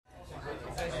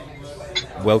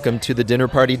Welcome to the Dinner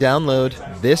Party Download.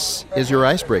 This is your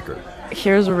icebreaker.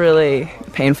 Here's a really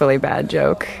painfully bad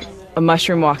joke. A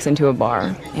mushroom walks into a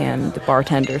bar, and the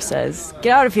bartender says,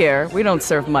 "Get out of here. We don't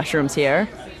serve mushrooms here."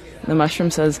 The mushroom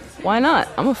says, "Why not?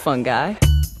 I'm a fun guy."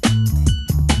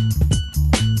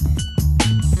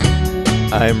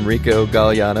 I'm Rico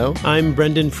Galliano. I'm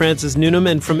Brendan Francis Noonan,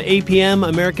 and from APM,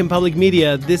 American Public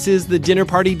Media, this is the Dinner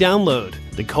Party Download,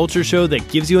 the culture show that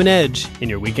gives you an edge in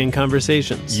your weekend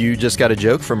conversations. You just got a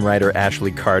joke from writer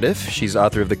Ashley Cardiff. She's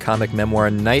author of the comic memoir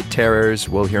Night Terrors.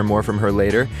 We'll hear more from her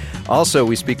later. Also,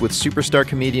 we speak with superstar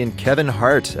comedian Kevin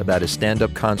Hart about his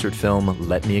stand-up concert film,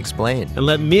 Let Me Explain. And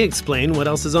let me explain what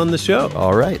else is on the show.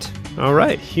 All right.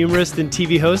 Humorist and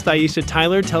TV host Aisha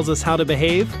Tyler tells us how to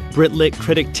behave. Brit-Lit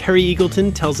critic Terry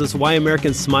Eagleton tells us why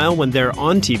Americans smile when they're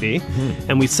on TV.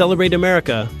 And we celebrate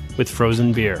America with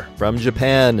frozen beer. From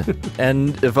Japan.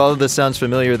 And if all of this sounds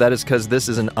familiar, that is because this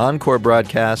is an encore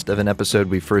broadcast of an episode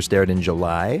we first aired in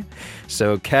July.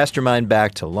 So cast your mind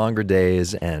back to longer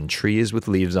days and trees with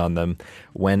leaves on them,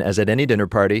 when, as at any dinner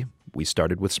party, we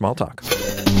started with small talk.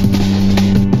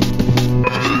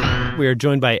 We are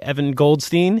joined by Evan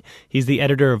Goldstein. He's the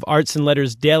editor of Arts and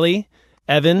Letters Daily.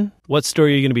 Evan, what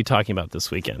story are you going to be talking about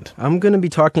this weekend? I'm going to be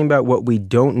talking about what we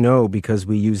don't know because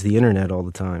we use the internet all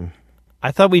the time. I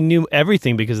thought we knew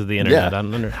everything because of the internet. Yeah. I don't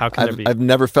know, how can there be? I've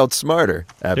never felt smarter,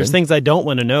 Evan. There's things I don't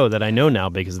want to know that I know now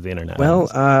because of the internet. Well,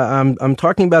 I'm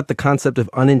talking about the concept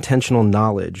of unintentional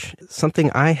knowledge,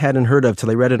 something I hadn't heard of till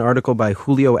I read an article by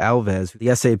Julio Alves. The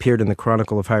essay appeared in the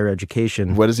Chronicle of Higher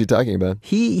Education. What is he talking about?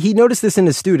 He noticed this in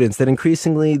his students, that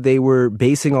increasingly they were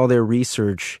basing all their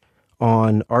research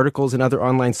on articles and other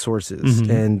online sources.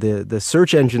 Mm-hmm. And the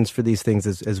search engines for these things,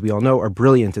 as we all know, are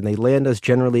brilliant, and they land us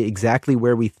generally exactly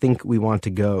where we think we want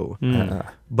to go.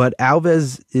 But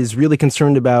Alves is really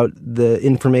concerned about the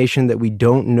information that we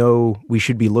don't know we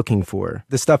should be looking for.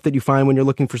 The stuff that you find when you're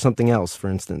looking for something else, for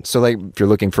instance. So, like, if you're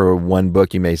looking for one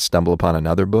book, you may stumble upon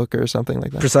another book or something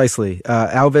like that? Precisely.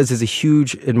 Alves is a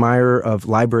huge admirer of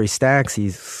library stacks.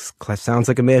 He sounds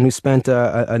like a man who spent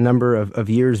a number of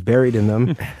years buried in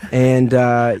them. And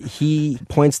he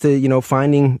points to,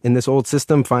 finding in this old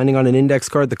system, finding on an index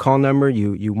card the call number.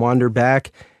 You wander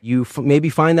back. You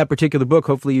maybe find that particular book,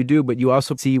 hopefully you do, but you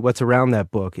also see what's around that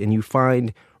book, and you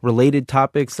find related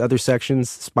topics, other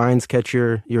sections, spines catch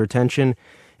your attention,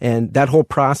 and that whole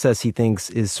process, he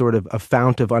thinks, is sort of a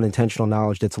fount of unintentional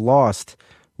knowledge that's lost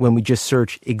when we just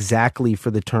search exactly for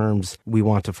the terms we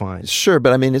want to find. Sure,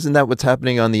 but I mean, isn't that what's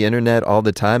happening on the internet all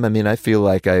the time? I mean, I feel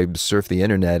like I surf the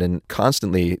internet and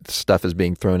constantly stuff is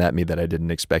being thrown at me that I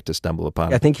didn't expect to stumble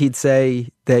upon. I think he'd say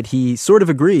that he sort of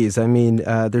agrees. I mean,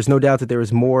 there's no doubt that there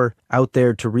is more out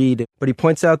there to read, but he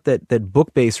points out that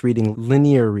book-based reading,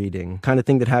 linear reading, kind of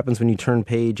thing that happens when you turn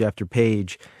page after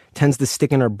page, tends to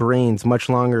stick in our brains much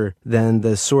longer than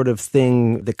the sort of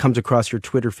thing that comes across your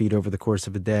Twitter feed over the course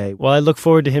of a day. Well, I look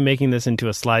forward to him making this into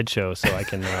a slideshow so I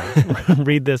can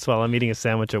read this while I'm eating a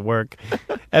sandwich at work.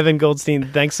 Evan Goldstein,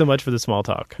 thanks so much for the small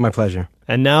talk. My pleasure.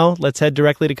 And now, let's head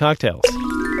directly to cocktails.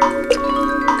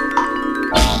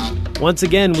 Once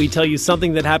again, we tell you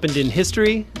something that happened in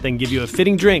history, then give you a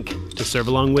fitting drink to serve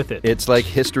along with it. It's like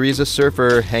history's a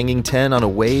surfer hanging 10 on a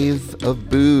wave of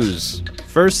booze.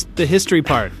 First, the history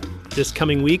part. This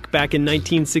coming week, back in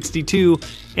 1962,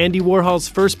 Andy Warhol's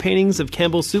first paintings of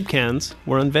Campbell's soup cans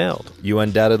were unveiled. You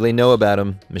undoubtedly know about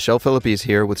him. Michelle Phillippe's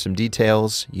here with some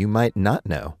details you might not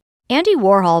know. Andy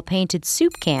Warhol painted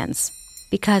soup cans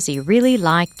because he really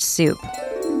liked soup.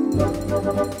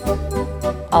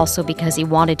 Also because he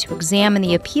wanted to examine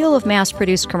the appeal of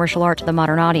mass-produced commercial art to the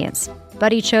modern audience.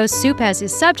 But he chose soup as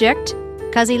his subject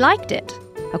because he liked it.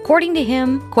 According to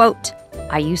him, quote,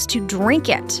 "I used to drink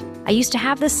it. I used to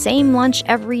have the same lunch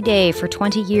every day for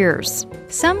 20 years.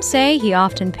 Some say he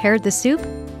often paired the soup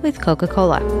with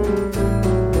Coca-Cola.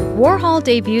 Warhol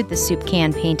debuted the soup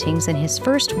can paintings in his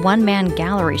first one-man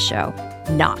gallery show,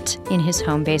 not in his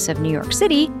home base of New York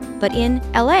City, but in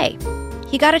L.A.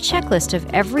 He got a checklist of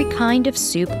every kind of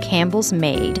soup Campbell's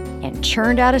made and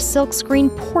churned out a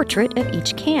silkscreen portrait of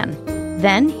each can.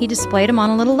 Then he displayed them on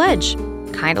a little ledge,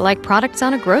 kind of like products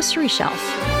on a grocery shelf.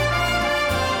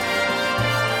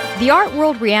 The art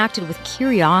world reacted with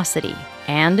curiosity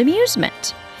and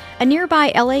amusement. A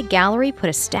nearby LA gallery put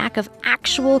a stack of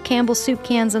actual Campbell's soup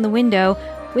cans in the window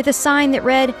with a sign that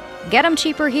read, "Get 'em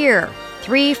cheaper here,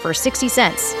 3 for 60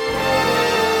 cents.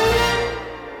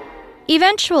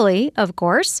 Eventually, of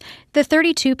course, the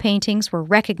 32 paintings were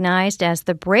recognized as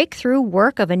the breakthrough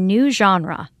work of a new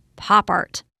genre, pop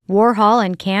art. Warhol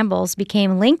and Campbell's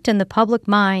became linked in the public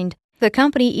mind the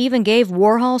company even gave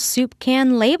Warhol soup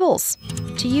can labels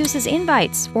to use as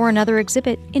invites for another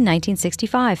exhibit in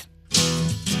 1965.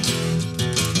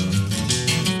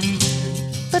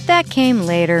 But that came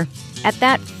later. At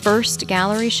that first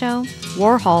gallery show,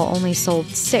 Warhol only sold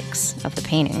 6 of the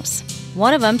paintings.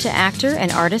 One of them to actor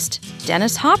and artist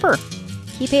Dennis Hopper.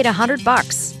 He paid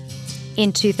 $100.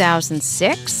 In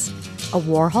 2006, a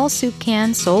Warhol soup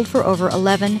can sold for over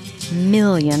 $11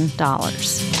 million.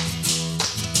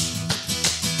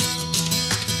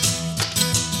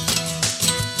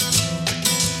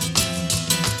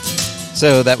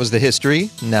 So that was the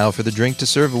history. Now for the drink to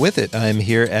serve with it. I'm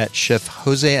here at Chef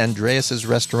Jose Andreas'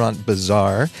 restaurant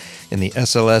Bazaar in the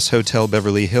SLS Hotel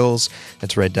Beverly Hills.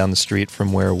 That's right down the street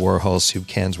from where Warhol soup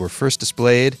cans were first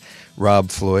displayed. Rob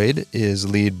Floyd is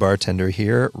lead bartender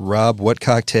here. Rob, what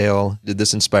cocktail did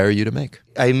this inspire you to make?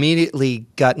 I immediately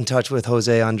got in touch with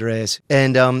Jose Andres,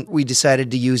 and we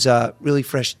decided to use really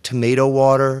fresh tomato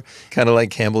water. Kind of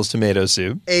like Campbell's tomato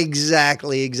soup.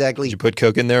 Exactly. Did you put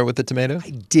Coke in there with the tomato? I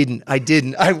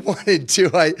didn't. I wanted to.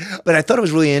 But I thought it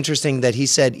was really interesting that he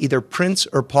said either Prince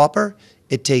or Pauper,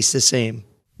 it tastes the same.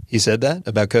 He said that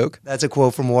about Coke? That's a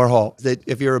quote from Warhol, that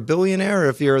if you're a billionaire or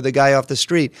if you're the guy off the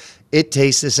street, it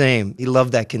tastes the same. He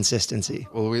loved that consistency.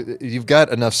 Well, you've got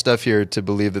enough stuff here to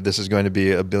believe that this is going to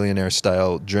be a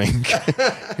billionaire-style drink.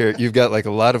 Here, you've got like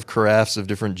a lot of carafes of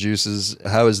different juices.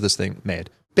 How is this thing made?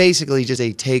 Basically just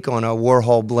a take on a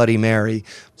Warhol Bloody Mary.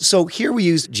 So here we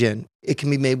use gin. It can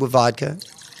be made with vodka,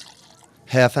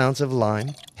 ½ ounce of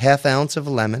lime, ½ ounce of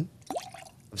lemon,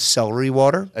 celery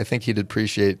water. I think he'd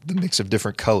appreciate the mix of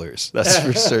different colors. That's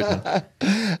for certain.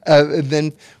 And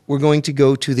then we're going to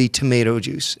go to the tomato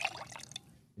juice.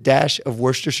 Dash of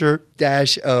Worcestershire,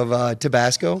 dash of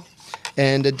Tabasco,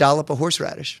 and a dollop of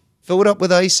horseradish. Fill it up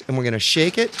with ice, and we're going to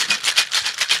shake it.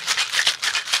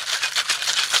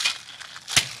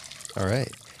 All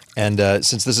right. And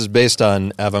since this is based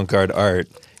on avant-garde art,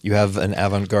 you have an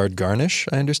avant-garde garnish,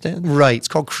 I understand? Right. It's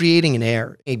called creating an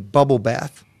air, a bubble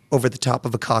bath over the top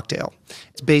of a cocktail.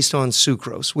 It's based on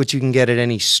sucrose, which you can get at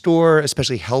any store,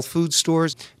 especially health food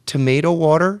stores. Tomato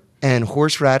water and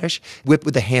horseradish whipped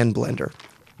with a hand blender.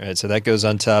 All right, so that goes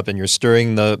on top, and you're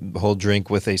stirring the whole drink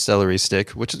with a celery stick,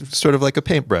 which is sort of like a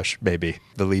paintbrush, maybe,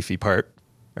 the leafy part.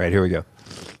 All right, here we go.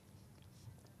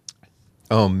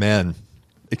 Oh, man.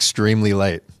 Extremely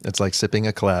light. It's like sipping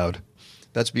a cloud.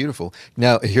 That's beautiful.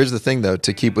 Now, here's the thing, though,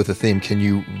 to keep with the theme. Can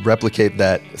you replicate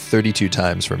that 32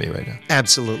 times for me right now?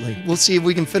 Absolutely. We'll see if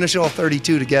we can finish all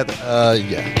 32 together.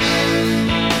 Yeah.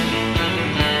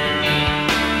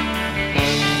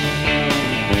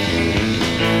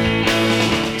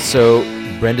 So,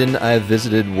 Brendan, I've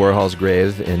visited Warhol's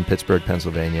grave in Pittsburgh,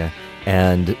 Pennsylvania,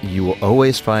 and you will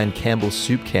always find Campbell's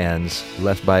soup cans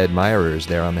left by admirers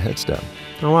there on the headstone.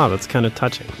 Oh, wow, that's kind of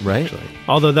touching. Right? Actually.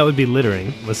 Although that would be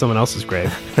littering with someone else's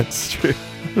grave. That's true.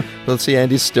 Let's see,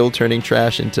 Andy's still turning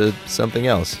trash into something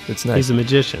else. It's nice. He's a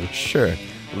magician. Sure.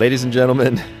 Ladies and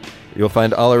gentlemen, you'll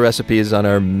find all our recipes on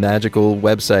our magical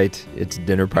website. It's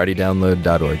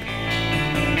dinnerpartydownload.org.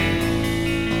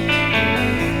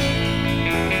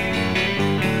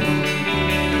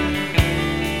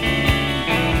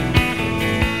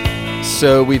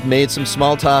 So we've made some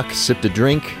small talk, sipped a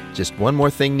drink. Just one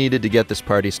more thing needed to get this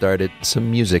party started,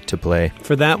 some music to play.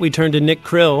 For that, we turn to Nick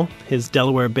Krill. His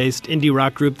Delaware-based indie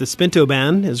rock group, the Spinto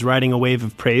Band, is riding a wave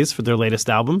of praise for their latest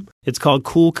album. It's called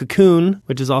Cool Cocoon,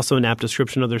 which is also an apt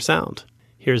description of their sound.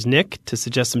 Here's Nick to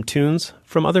suggest some tunes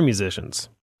from other musicians.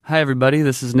 Hi, everybody.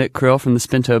 This is Nick Krill from the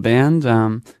Spinto Band.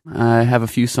 I have a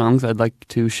few songs I'd like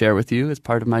to share with you as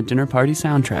part of my dinner party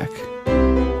soundtrack.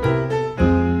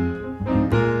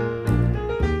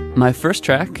 My first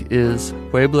track is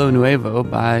Pueblo Nuevo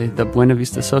by the Buena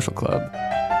Vista Social Club.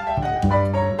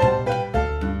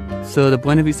 So the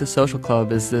Buena Vista Social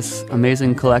Club is this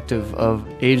amazing collective of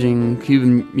aging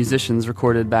Cuban musicians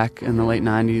recorded back in the late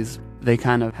 90s. They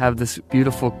kind of have this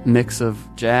beautiful mix of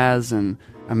jazz and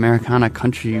Americana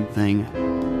country thing.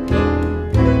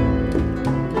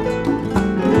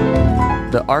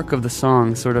 The arc of the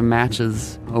song sort of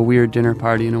matches a weird dinner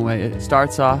party in a way. It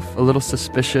starts off a little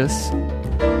suspicious.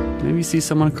 Maybe you see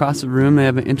someone across the room, they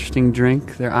have an interesting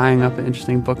drink, they're eyeing up an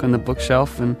interesting book on the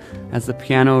bookshelf, and as the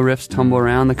piano riffs tumble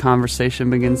around, the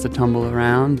conversation begins to tumble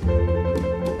around.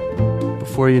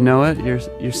 Before you know it,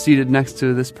 you're seated next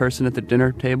to this person at the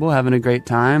dinner table having a great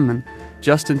time, and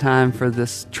just in time for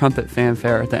this trumpet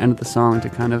fanfare at the end of the song to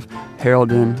kind of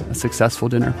herald in a successful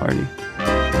dinner party.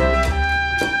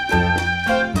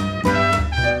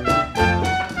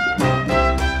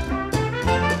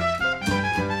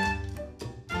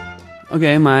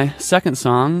 Okay, my second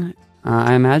song,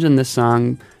 I imagine this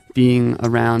song being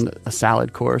around a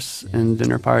salad course and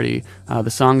dinner party. The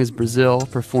song is Brazil,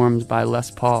 performed by Les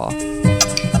Paul.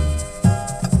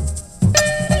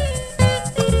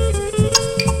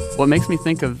 What makes me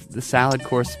think of the salad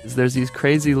course is there's these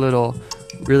crazy little,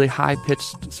 really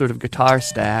high-pitched sort of guitar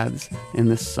stabs in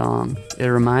this song. It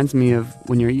reminds me of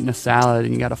when you're eating a salad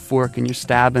and you got a fork and you're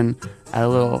stabbing at a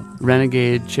little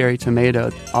renegade cherry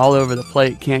tomato all over the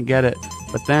plate, can't get it.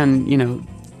 But then,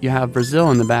 you have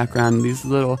Brazil in the background, and these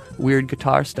little weird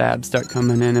guitar stabs start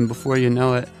coming in, and before you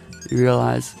know it, you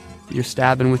realize you're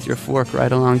stabbing with your fork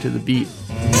right along to the beat.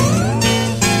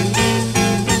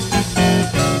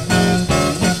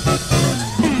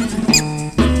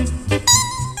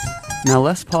 Now,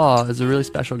 Les Paul is a really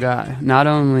special guy. Not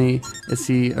only is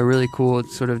he a really cool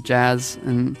sort of jazz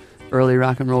and early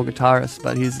rock and roll guitarist,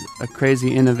 but he's a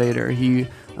crazy innovator. He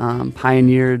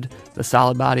pioneered the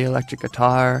solid body electric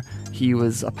guitar. He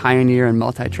was a pioneer in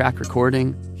multi-track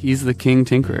recording. He's the king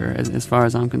tinkerer as far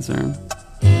as I'm concerned.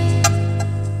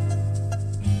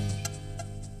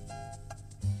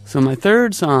 So my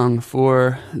third song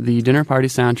for the dinner party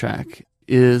soundtrack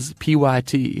is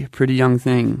PYT, Pretty Young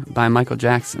Thing, by Michael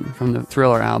Jackson from the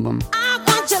Thriller album. I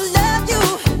want to love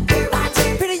you,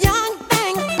 pretty young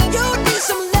thing, you need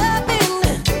some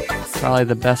loving. Probably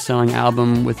the best-selling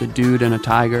album with a dude and a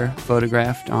tiger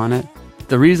photographed on it.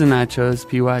 The reason I chose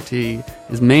PYT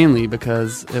is mainly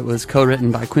because it was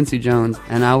co-written by Quincy Jones,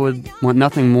 and I would want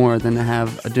nothing more than to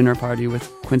have a dinner party with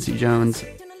Quincy Jones.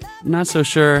 I'm not so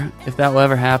sure if that will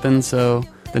ever happen, so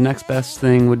the next best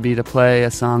thing would be to play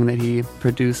a song that he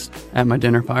produced at my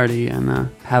dinner party and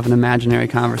have an imaginary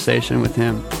conversation with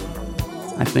him.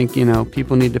 I think,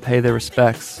 people need to pay their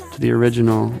respects to the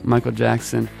original Michael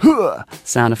Jackson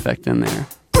sound effect in there.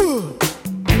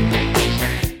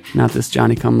 Not this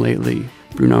Johnny-come-lately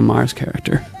Bruno Mars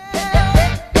character.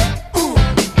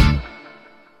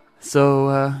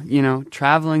 So,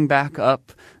 traveling back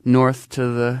up north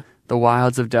to the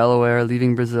wilds of Delaware,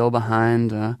 leaving Brazil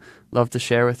behind, love to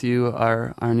share with you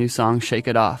our new song, Shake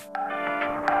It Off.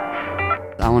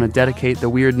 I want to dedicate the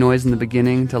weird noise in the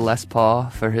beginning to Les Paul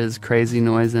for his crazy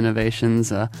noise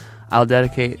innovations. I'll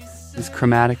dedicate these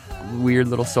chromatic, weird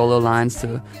little solo lines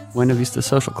to Buena Vista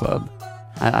Social Club.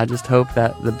 I just hope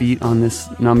that the beat on this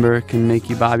number can make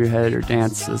you bob your head or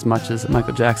dance as much as a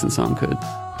Michael Jackson song could.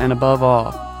 And above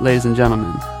all, ladies and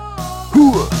gentlemen,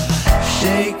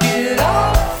 Shake it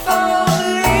off,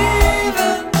 I'm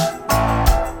leaving.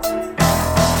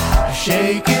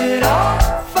 Shake it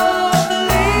off, I'm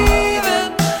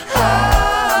leaving.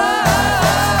 I've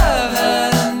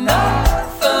had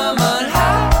enough, I'm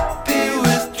unhappy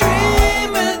with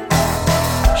dreaming.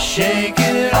 Shake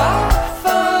it off,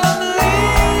 I'm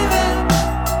leaving.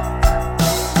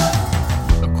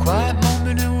 A quiet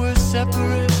moment and we're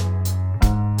separate.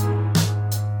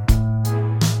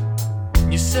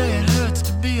 You say it hurts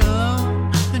to be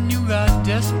alone, and you got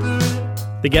desperate.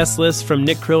 The guest list from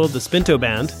Nick Krill, the Spinto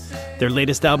Band. Their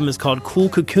latest album is called Cool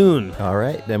Cocoon. All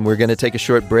right, and we're going to take a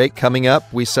short break. Coming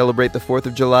up, we celebrate the 4th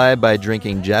of July by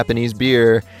drinking Japanese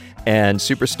beer, and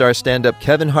superstar stand-up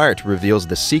Kevin Hart reveals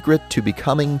the secret to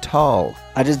becoming tall.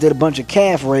 I just did a bunch of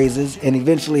calf raises, and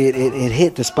eventually it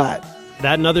hit the spot.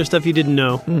 That and other stuff you didn't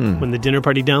know when the Dinner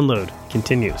Party Download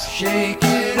continues. Shake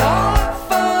it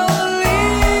off, I'm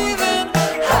leaving.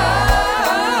 I've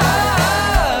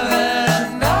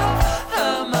had enough,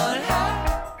 I'm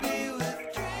unhappy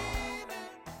with dreaming.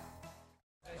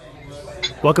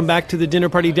 Welcome back to the Dinner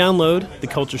Party Download, the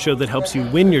culture show that helps you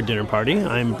win your dinner party.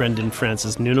 I'm Brendan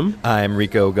Francis Noonan. I'm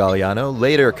Rico Galliano.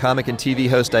 Later, comic and TV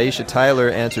host Aisha Tyler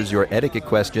answers your etiquette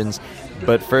questions.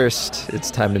 But first,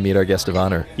 it's time to meet our guest of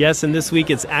honor. Yes, and this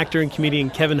week it's actor and comedian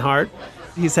Kevin Hart.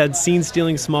 He's had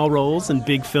scene-stealing small roles in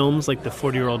big films like The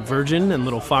 40-Year-Old Virgin and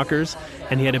Little Fockers,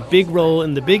 and he had a big role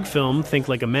in the big film Think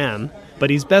Like a Man.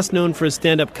 But he's best known for his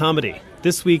stand-up comedy.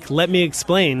 This week, Let Me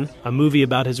Explain, a movie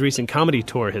about his recent comedy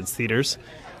tour, hits theaters.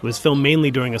 It was filmed mainly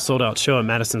during a sold-out show at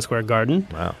Madison Square Garden.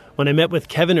 Wow. When I met with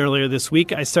Kevin earlier this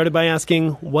week, I started by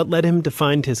asking what led him to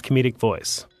find his comedic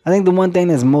voice. I think the one thing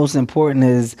that's most important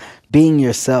is being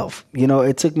yourself.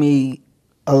 It took me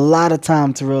a lot of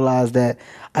time to realize that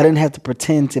I didn't have to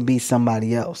pretend to be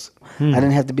somebody else. I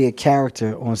didn't have to be a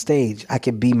character on stage. I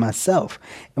could be myself.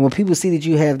 And when people see that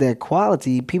you have that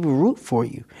quality, people root for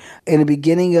you. In the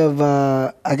beginning of,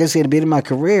 at the beginning of my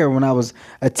career, when I was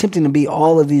attempting to be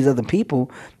all of these other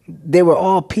people, they were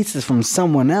all pieces from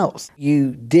someone else.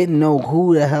 You didn't know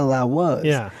who the hell I was.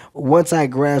 Yeah. Once I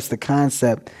grasped the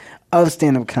concept of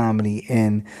stand-up comedy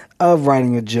and of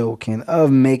writing a joke and of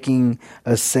making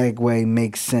a segue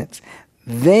make sense,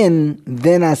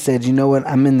 then I said, you know what,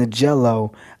 I'm in the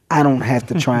jello. I don't have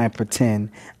to try and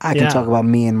pretend. I can Yeah. talk about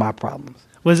me and my problems.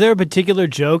 Was there a particular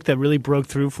joke that really broke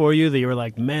through for you that you were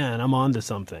like, man, I'm on to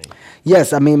something?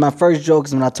 Yes, I mean, my first joke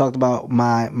is when I talked about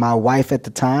my wife at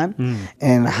the time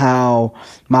and how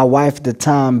my wife at the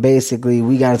time, basically,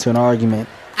 we got into an argument.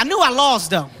 I knew I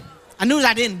lost, though. I knew that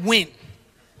I didn't win.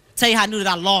 Tell you how I knew that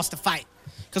I lost the fight.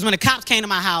 Because when the cops came to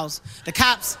my house, the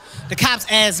cops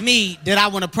asked me, did I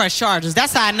want to press charges?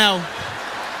 That's how I know.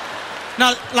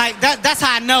 No, like, that's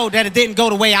how I know that it didn't go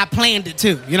the way I planned it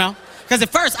to, you know? Because at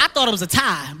first, I thought it was a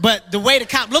tie. But the way the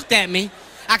cop looked at me,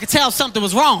 I could tell something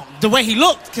was wrong. The way he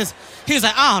looked, because he was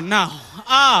like, oh, no.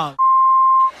 Oh.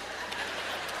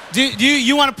 Do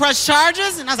you want to press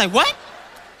charges? And I was like, what?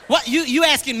 What? You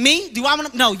asking me? Do I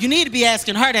want to? No, you need to be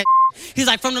asking her that. He's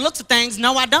like, from the looks of things,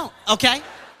 no, I don't. Okay?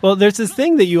 Well, there's this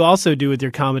thing that you also do with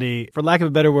your comedy. For lack of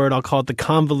a better word, I'll call it the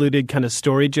convoluted kind of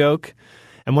story joke.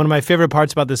 And one of my favorite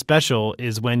parts about this special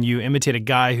is when you imitate a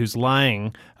guy who's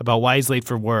lying about why he's late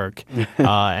for work.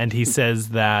 And he says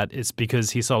that it's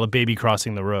because he saw a baby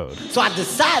crossing the road. So I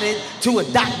decided to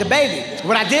adopt the baby.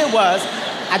 What I did was,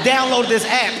 I downloaded this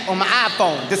app on my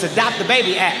iPhone, this Adopt the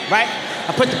Baby app, right?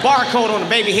 I put the barcode on the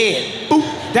baby head.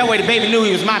 Boop. That way the baby knew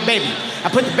he was my baby. I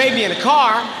put the baby in the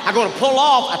car, I go to pull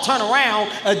off, I turn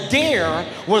around, a deer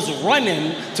was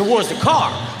running towards the car.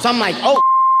 So I'm like, oh,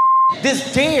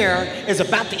 this deer is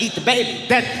about to eat the baby.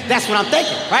 That's what I'm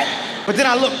thinking, right? But then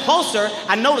I look closer,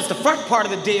 I noticed the front part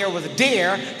of the deer was a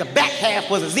deer, the back half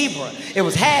was a zebra. It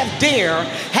was half deer,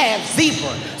 half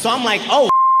zebra. So I'm like, oh,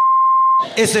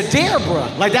 it's a deer,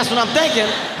 bruh. Like, that's what I'm thinking.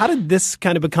 How did this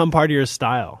kind of become part of your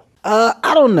style?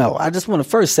 I don't know. I just want to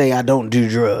first say I don't do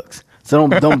drugs. So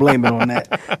don't blame it on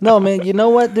that. No, man, you know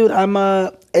what, dude?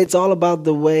 It's all about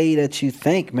the way that you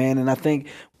think, man. And I think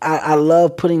I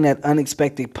love putting that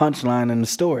unexpected punchline in the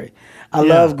story. I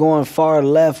love going far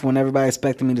left when everybody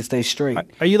expected me to stay straight.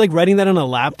 Are you like writing that on a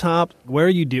laptop? Where are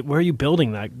you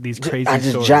building these crazy I just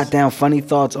stories? jot down funny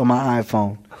thoughts on my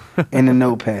iPhone in a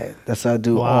notepad. That's what I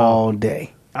do all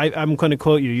day. I'm going to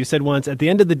quote you. You said once, at the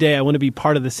end of the day, I want to be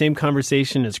part of the same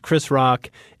conversation as Chris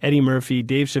Rock, Eddie Murphy,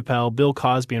 Dave Chappelle, Bill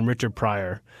Cosby, and Richard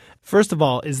Pryor. First of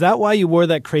all, is that why you wore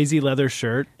that crazy leather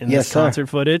shirt in this concert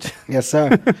footage? Yes,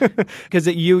 sir. Because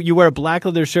you wear a black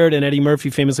leather shirt, and Eddie Murphy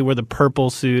famously wore the purple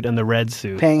suit and the red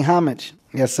suit. Paying homage.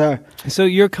 Yes, sir. So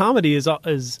your comedy is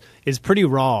pretty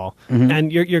raw,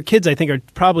 and your kids, I think, are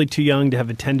probably too young to have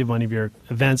attended one of your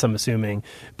events, I'm assuming.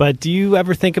 But do you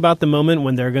ever think about the moment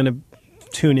when they're going to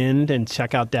tune in and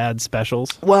check out Dad's specials?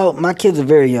 Well, my kids are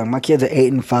very young. My kids are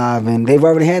 8 and 5, and they've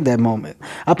already had that moment.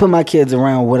 I put my kids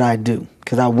around what I do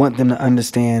because I want them to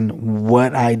understand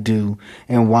what I do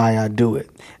and why I do it.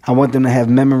 I want them to have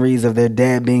memories of their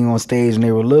dad being on stage when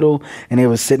they were little and they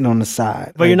were sitting on the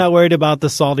side. But you're not worried about the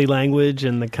salty language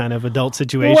and the kind of adult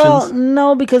situations? Well,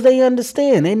 no, because they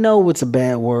understand. They know what's a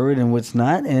bad word and what's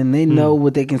not, and they know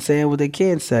what they can say and what they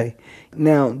can't say.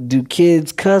 Now, do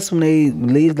kids cuss when they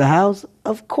leave the house?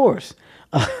 Of course.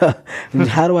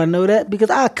 How do I know that? Because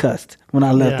I cussed when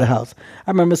I left the house.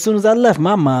 I remember as soon as I left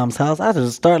my mom's house, I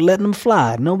just started letting them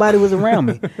fly. Nobody was around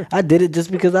me. I did it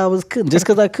just because I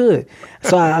could.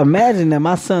 So I imagine that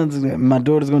my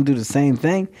daughter's going to do the same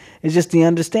thing. It's just the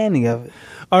understanding of it.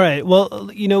 All right. Well,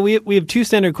 we have two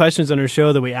standard questions on our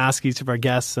show that we ask each of our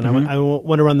guests, and I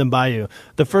want to run them by you.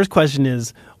 The first question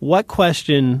is, what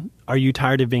question are you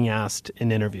tired of being asked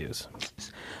in interviews?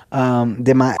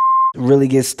 Did my really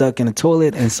get stuck in the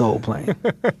toilet and Soul Plane?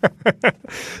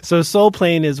 So Soul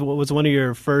Plane was one of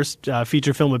your first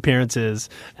feature film appearances,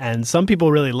 and some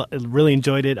people really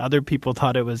enjoyed it. Other people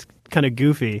thought it was kind of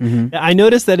goofy. I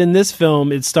noticed that in this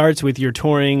film, it starts with you're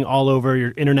touring all over,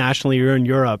 you're internationally, you're in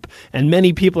Europe, and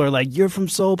many people are like, you're from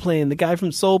Soul Plane, the guy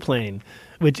from Soul Plane,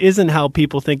 which isn't how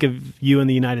people think of you in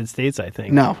the United States, I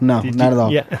think. No, not at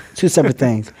all. Yeah. Two separate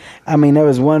things. I mean, there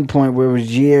was one point where it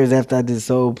was years after I did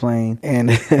Soul Plane, and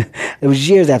it was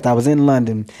years after I was in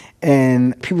London,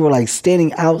 and people were like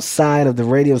standing outside of the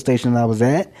radio station that I was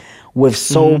at with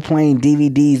Soul Plane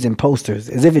DVDs and posters,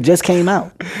 as if it just came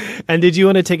out. And did you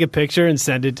want to take a picture and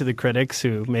send it to the critics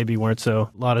who maybe weren't so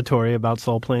laudatory about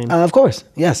Soul Plane? Of course,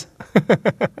 yes.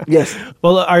 Yes.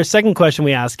 Well, our second question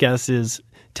we ask guests is,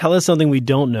 tell us something we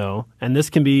don't know, and this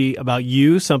can be about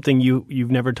you, something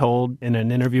you've never told in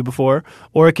an interview before,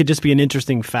 or it could just be an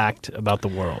interesting fact about the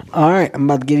world. All right, I'm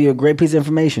about to give you a great piece of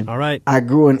information. All right. I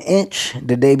grew an inch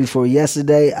the day before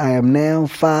yesterday. I am now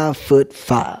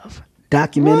 5'5".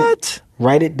 Document it,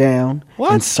 write it down,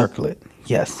 and circle it.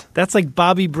 Yes. That's like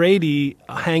Bobby Brady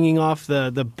hanging off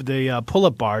the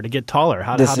pull-up bar to get taller.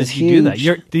 How This did is you do that?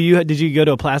 huge. Did you go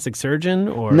to a plastic surgeon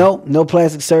or? No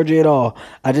plastic surgery at all.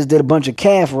 I just did a bunch of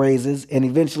calf raises, and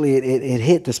eventually it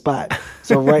hit the spot.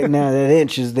 So right now that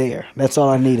inch is there. That's all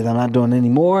I needed. I'm not doing any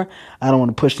more. I don't want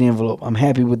to push the envelope. I'm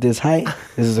happy with this height.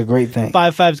 This is a great thing.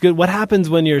 5'5" is good. What happens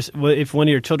if one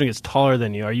of your children gets taller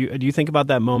than you? Do you think about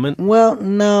that moment? Well,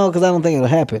 no, because I don't think it'll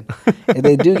happen. If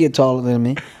they do get taller than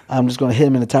me, I'm just going to hit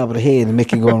them in the top of the head and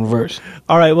make it go in reverse.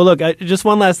 All right. Well, look, just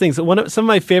one last thing. So some of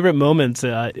my favorite moments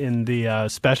in the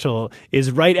special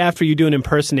is right after you do an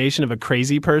impersonation of a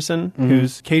crazy person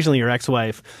who's occasionally your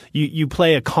ex-wife. You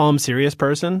play a calm, serious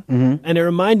person, and it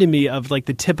reminded me of like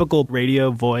the typical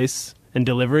radio voice and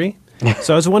delivery.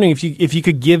 So I was wondering if you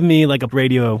could give me like a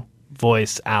radio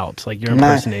voice out, like your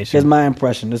impersonation. Here's my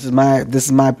impression. This is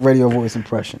my radio voice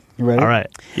impression. You ready? All right.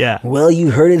 Yeah. Well,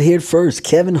 you heard it here first.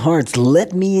 Kevin Hart's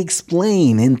Let Me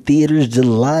Explain in theaters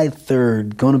July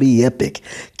 3rd. Going to be epic.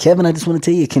 Kevin, I just want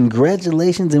to tell you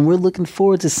congratulations, and we're looking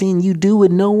forward to seeing you do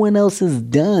what no one else has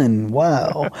done.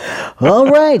 Wow. All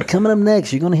right. Coming up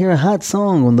next, you're going to hear a hot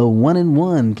song on the 1 and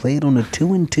 1 played on the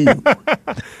 2 and 2.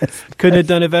 Couldn't have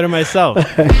done it better myself.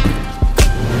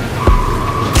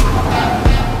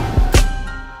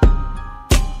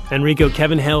 Enrico,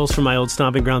 Kevin hails from my old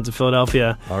stomping grounds of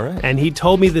Philadelphia. All right. And he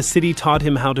told me the city taught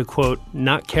him how to, quote,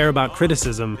 not care about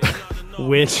criticism,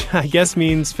 which I guess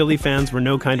means Philly fans were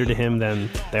no kinder to him than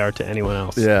they are to anyone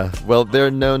else. Yeah. Well, they're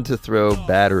known to throw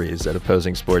batteries at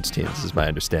opposing sports teams, is my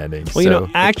understanding. Well,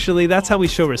 actually, that's how we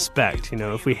show respect.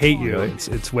 If we hate you, Really?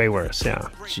 it's way worse, yeah.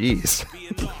 Jeez.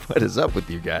 What is up with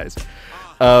you guys?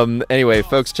 Anyway,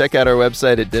 folks, check out our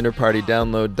website at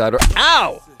dinnerpartydownload.org.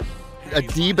 Ow! A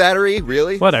D battery?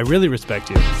 Really? What? I really respect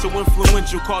you. So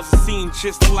influential, cause a scene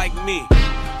just like me.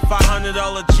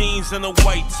 $500 jeans and a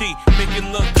white tee. Make it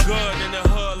look good in the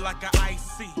hood like an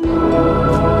IC.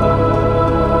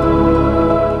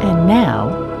 And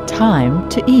now, time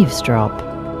to eavesdrop.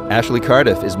 Ashley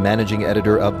Cardiff is managing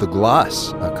editor of The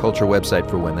Gloss, a culture website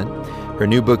for women. Her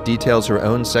new book details her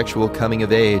own sexual coming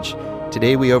of age.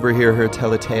 Today we overhear her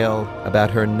tell a tale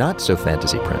about her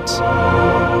not-so-fantasy prince.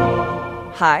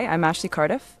 Hi, I'm Ashley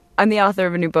Cardiff. I'm the author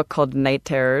of a new book called Night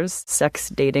Terrors, Sex,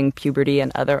 Dating, Puberty,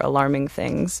 and Other Alarming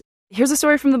Things. Here's a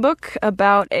story from the book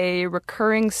about a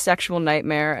recurring sexual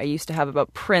nightmare I used to have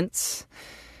about Prince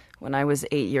when I was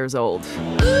 8 years old.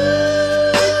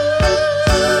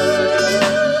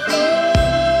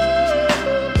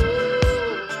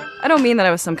 I don't mean that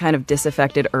I was some kind of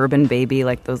disaffected urban baby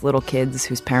like those little kids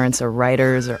whose parents are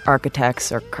writers or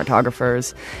architects or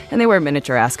cartographers, and they wear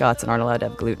miniature ascots and aren't allowed to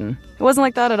have gluten. It wasn't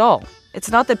like that at all. It's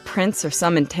not that Prince or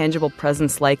some intangible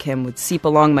presence like him would seep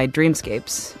along my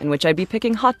dreamscapes, in which I'd be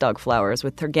picking hot dog flowers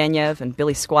with Turgenev and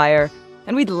Billy Squier,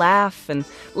 and we'd laugh, and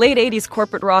late 80s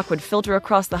corporate rock would filter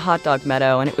across the hot dog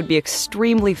meadow, and it would be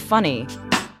extremely funny.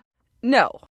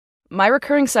 No. My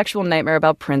recurring sexual nightmare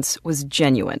about Prince was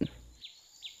genuine.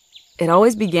 It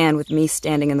always began with me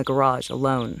standing in the garage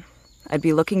alone. I'd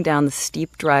be looking down the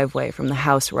steep driveway from the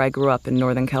house where I grew up in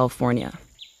Northern California.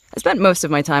 I spent most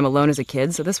of my time alone as a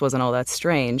kid, so this wasn't all that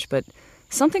strange, but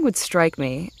something would strike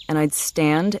me, and I'd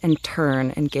stand and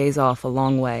turn and gaze off a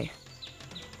long way.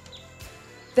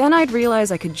 Then I'd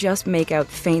realize I could just make out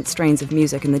faint strains of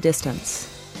music in the distance.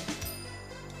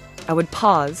 I would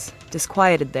pause,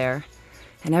 disquieted there,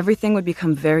 and everything would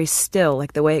become very still,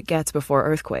 like the way it gets before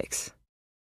earthquakes.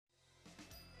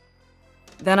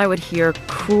 Then I would hear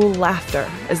cruel laughter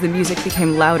as the music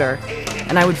became louder,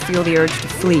 and I would feel the urge to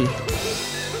flee.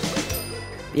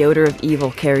 The odor of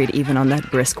evil carried even on that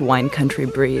brisk wine country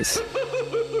breeze.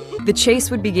 The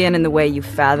chase would begin in the way you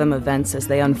fathom events as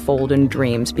they unfold in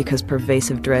dreams because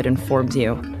pervasive dread informs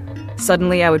you.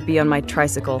 Suddenly I would be on my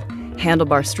tricycle,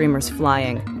 handlebar streamers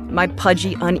flying. My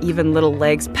pudgy, uneven little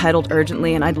legs pedaled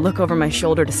urgently, and I'd look over my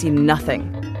shoulder to see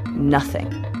nothing.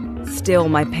 Nothing. Still,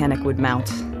 my panic would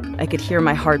mount. I could hear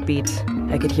my heartbeat.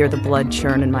 I could hear the blood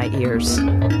churn in my ears.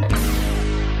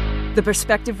 The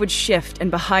perspective would shift, and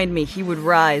behind me he would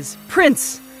rise.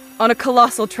 Prince! On a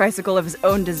colossal tricycle of his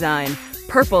own design,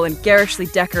 purple and garishly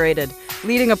decorated,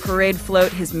 leading a parade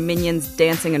float, his minions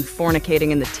dancing and fornicating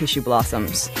in the tissue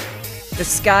blossoms. The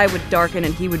sky would darken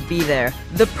and he would be there,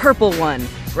 the purple one,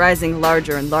 rising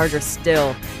larger and larger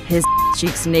still, his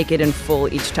cheeks naked and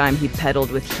full each time he pedaled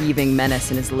with heaving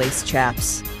menace in his lace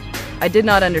chaps. I did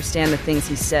not understand the things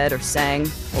he said or sang,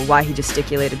 or why he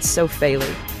gesticulated so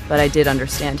faintly, but I did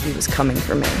understand he was coming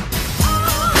for me.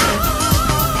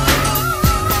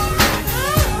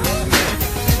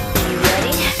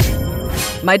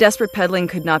 My desperate pedaling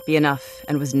could not be enough,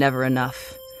 and was never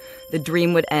enough. The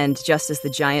dream would end just as the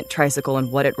giant tricycle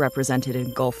and what it represented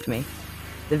engulfed me.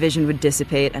 The vision would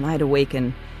dissipate, and I'd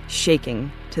awaken,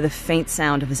 shaking, to the faint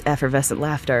sound of his effervescent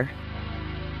laughter.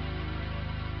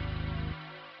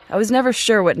 I was never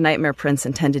sure what Nightmare Prince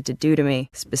intended to do to me,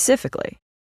 specifically.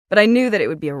 But I knew that it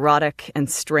would be erotic and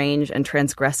strange and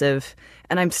transgressive,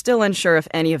 and I'm still unsure if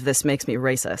any of this makes me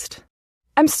racist.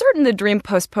 I'm certain the dream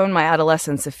postponed my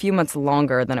adolescence a few months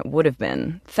longer than it would have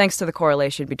been, thanks to the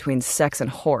correlation between sex and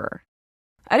horror.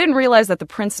 I didn't realize that the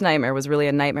Prince nightmare was really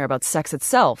a nightmare about sex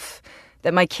itself,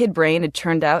 that my kid brain had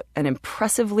turned out an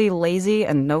impressively lazy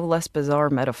and no less bizarre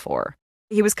metaphor.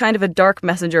 He was kind of a dark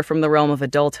messenger from the realm of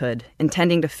adulthood,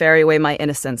 intending to ferry away my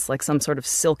innocence like some sort of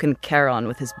silken Charon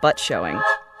with his butt showing.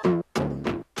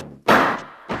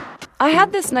 I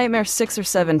had this nightmare 6 or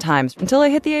 7 times until I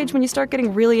hit the age when you start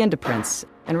getting really into Prince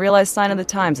and realize Sign of the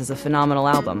Times is a phenomenal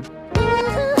album.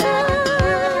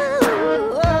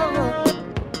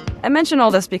 I mention all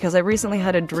this because I recently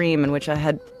had a dream in which I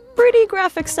had pretty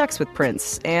graphic sex with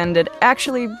Prince, and it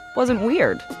actually wasn't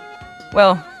weird.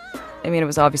 Well, I mean, it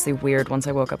was obviously weird once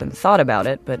I woke up and thought about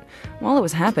it, but while it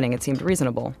was happening, it seemed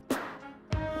reasonable.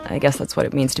 I guess that's what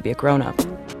it means to be a grown-up.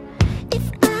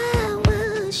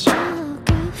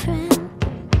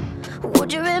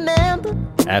 Would you remember?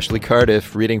 Ashley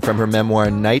Cardiff reading from her memoir,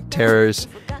 Night Terrors,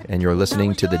 and you're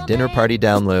listening to the Dinner Party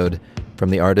Download from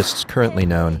the artists currently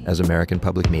known as American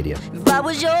Public Media. If I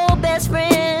was your best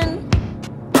friend,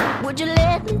 would you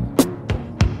let me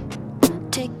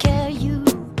take care of you?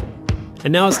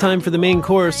 And now it's time for the main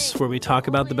course, where we talk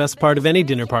about the best part of any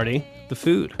dinner party, the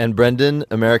food. And Brendan,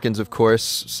 Americans, of course,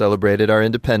 celebrated our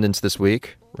independence this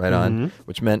week, right on,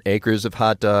 which meant acres of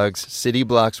hot dogs, city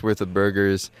blocks worth of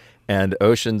burgers, and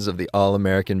oceans of the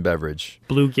all-American beverage.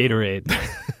 Blue Gatorade.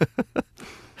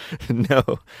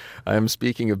 No, I'm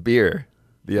speaking of beer,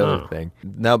 the other thing.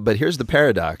 Now, but here's the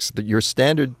paradox. Your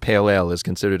standard pale ale is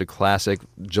considered a classic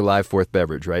July 4th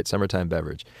beverage, right? Summertime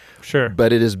beverage. Sure.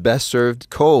 But it is best served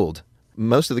cold.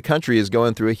 Most of the country is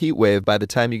going through a heat wave. By the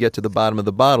time you get to the bottom of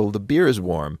the bottle, the beer is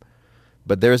warm.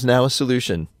 But there's now a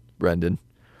solution, Brendan.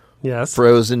 Yes.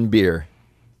 Frozen beer.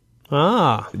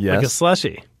 Ah, yes. Like a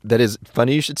slushie. That is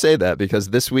funny you should say that, because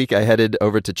this week I headed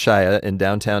over to Chaya in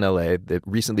downtown LA. It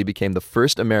recently became the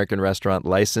first American restaurant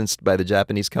licensed by the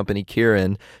Japanese company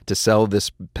Kirin to sell this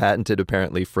patented,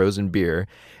 apparently, frozen beer.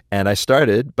 And I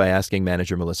started by asking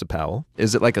manager Melissa Powell,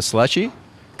 is it like a slushie?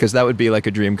 Because that would be like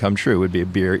a dream come true. It would be a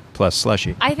beer plus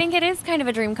slushie. I think it is kind of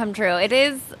a dream come true. It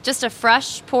is just a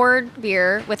fresh poured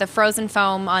beer with a frozen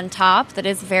foam on top that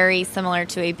is very similar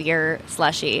to a beer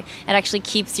slushie. It actually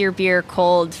keeps your beer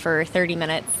cold for 30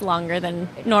 minutes longer than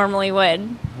it normally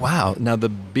would. Wow. Now the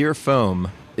beer foam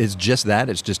is just that?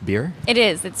 It's just beer? It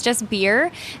is. It's just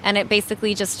beer, and it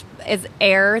basically just is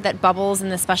air that bubbles in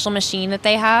the special machine that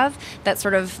they have that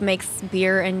sort of makes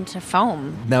beer into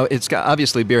foam. Now,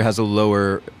 obviously beer has a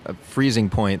lower freezing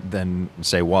point than,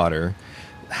 say, water.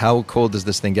 How cold is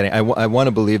this thing getting? I want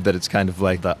to believe that it's kind of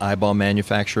like the eyeball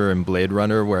manufacturer in Blade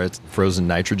Runner, where it's frozen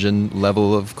nitrogen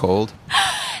level of cold.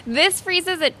 This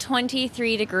freezes at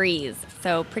 23 degrees,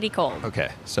 so pretty cold. Okay,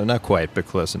 so not quite, but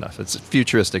close enough. It's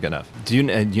futuristic enough. Do you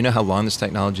know how long this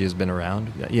technology has been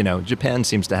around? You know, Japan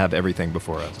seems to have everything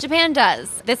before us. Japan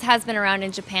does. This has been around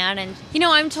in Japan, and,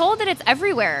 I'm told that it's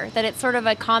everywhere, that it's sort of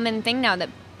a common thing now that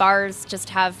bars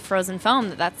just have frozen foam,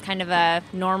 that's kind of a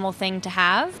normal thing to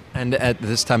have. And at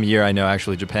this time of year, I know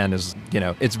actually Japan is,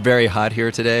 it's very hot here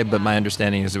today, but my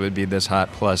understanding is it would be this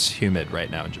hot plus humid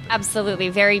right now in Japan. Absolutely.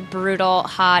 Very brutal,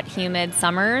 hot, humid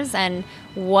summers, and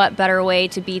what better way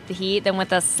to beat the heat than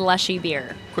with a slushy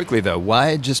beer? Quickly though,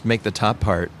 why just make the top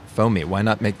part foamy? Why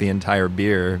not make the entire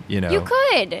beer, You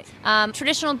could.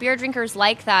 Traditional beer drinkers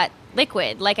like that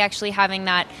liquid, like actually having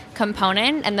that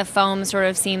component, and the foam sort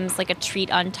of seems like a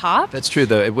treat on top. That's true,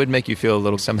 though. It would make you feel a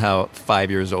little somehow 5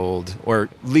 years old, or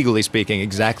legally speaking,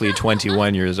 exactly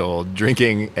 21 years old,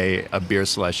 drinking a beer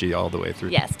slushie all the way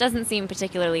through. Yes, doesn't seem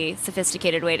particularly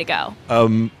sophisticated way to go.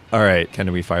 All right, can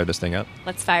we fire this thing up?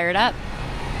 Let's fire it up.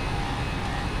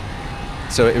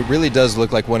 So it really does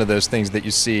look like one of those things that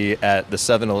you see at the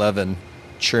 7-Eleven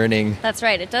churning. That's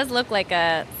right. It does look like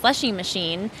a slushy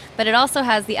machine, but it also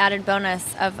has the added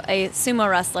bonus of a sumo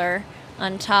wrestler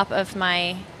on top of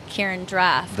my Kirin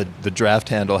draft. The draft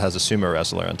handle has a sumo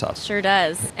wrestler on top. Sure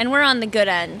does. And we're on the good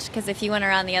end, because if you went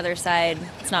around the other side,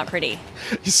 it's not pretty.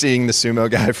 You're seeing the sumo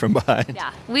guy from behind.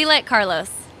 Yeah. We let Carlos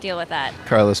deal with that.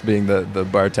 Carlos, being the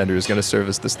bartender, is going to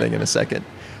service this thing in a second.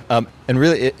 And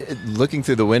really, looking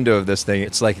through the window of this thing,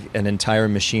 it's like an entire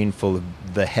machine full of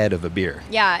the head of a beer.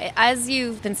 Yeah, as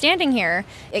you've been standing here,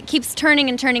 it keeps turning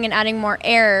and turning and adding more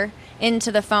air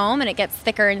into the foam, and it gets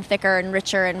thicker and thicker and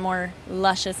richer and more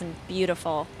luscious and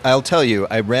beautiful. I'll tell you,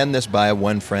 I ran this by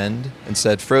one friend and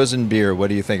said, frozen beer, what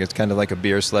do you think? It's kind of like a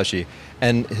beer slushy.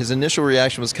 And his initial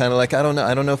reaction was kind of like, I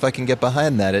don't know if I can get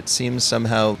behind that. It seems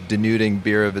somehow denuding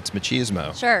beer of its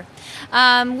machismo. Sure.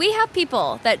 We have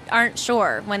people that aren't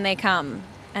sure when they come,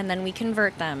 and then we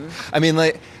convert them. I mean,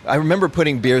 like, I remember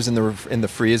putting beers in the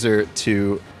freezer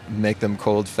to make them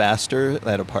cold faster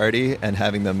at a party and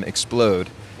having them explode.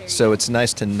 So it's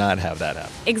nice to not have that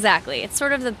happen. Exactly. It's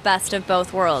sort of the best of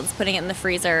both worlds, putting it in the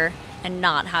freezer and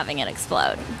not having it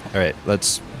explode. All right,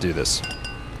 let's do this.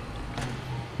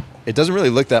 It doesn't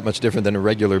really look that much different than a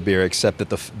regular beer, except that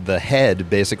the head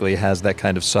basically has that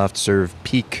kind of soft serve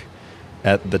peak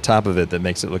at the top of it that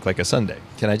makes it look like a sundae.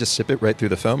 Can I just sip it right through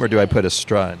the foam, or do I put a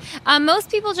straw in?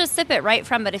 Most people just sip it right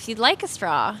from, but if you'd like a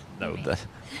straw. No,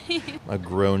 a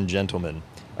grown gentleman.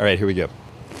 All right, here we go.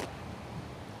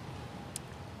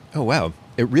 Oh, wow.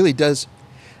 It really does.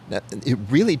 It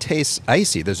really tastes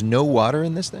icy. There's no water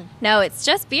in this thing? No, it's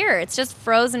just beer. It's just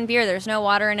frozen beer. There's no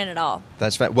water in it at all.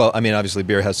 That's fine. Well, I mean, obviously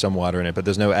beer has some water in it, but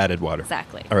there's no added water.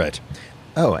 Exactly. All right.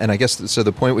 Oh, and I guess, so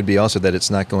the point would be also that it's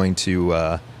not going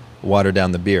to water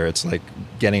down the beer. It's like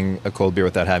getting a cold beer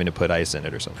without having to put ice in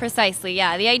it or something. Precisely,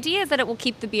 yeah. The idea is that it will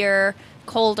keep the beer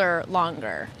colder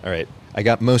longer. All right. I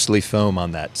got mostly foam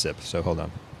on that sip, so hold on.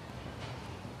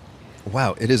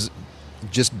 Wow, it is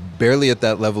just barely at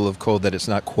that level of cold that it's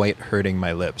not quite hurting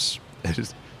my lips. It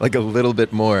is like a little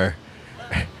bit more,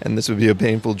 and this would be a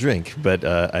painful drink, but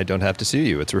I don't have to sue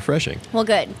you. It's refreshing. Well,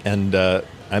 good. And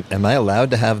am I allowed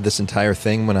to have this entire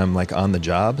thing when I'm like on the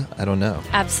job? I don't know.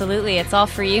 Absolutely. It's all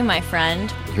for you, my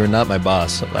friend. You're not my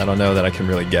boss. I don't know that I can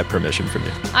really get permission from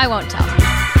you. I won't tell.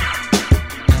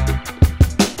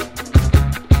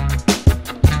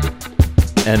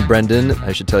 And Brendan,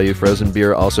 I should tell you, frozen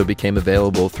beer also became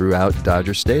available throughout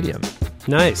Dodger Stadium.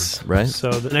 Nice. Right?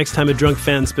 So the next time a drunk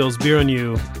fan spills beer on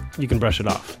you, you can brush it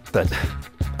off. But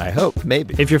I hope,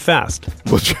 maybe. If you're fast.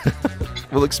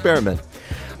 We'll experiment.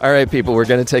 All right, people, we're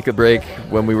going to take a break.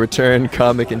 When we return,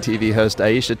 comic and TV host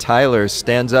Aisha Tyler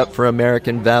stands up for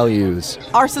American values.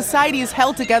 Our society is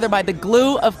held together by the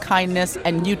glue of kindness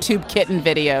and YouTube kitten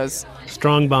videos.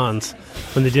 Strong bonds.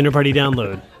 When the Dinner Party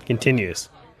Download continues.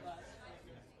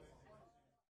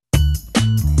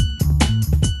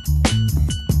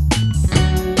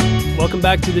 Welcome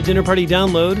back to the Dinner Party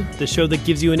Download, the show that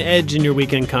gives you an edge in your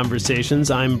weekend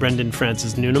conversations. I'm Brendan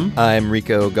Francis Newnham. I'm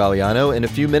Rico Galliano. In a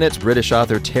few minutes, British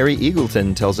author Terry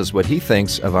Eagleton tells us what he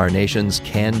thinks of our nation's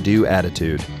can-do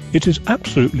attitude. It is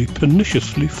absolutely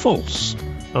perniciously false.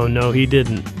 Oh, no, he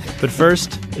didn't. But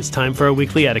first, it's time for our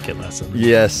weekly etiquette lesson.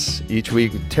 Yes, each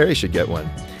week, Terry should get one.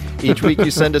 Each week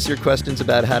you send us your questions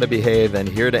about how to behave, and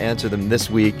here to answer them this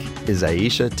week is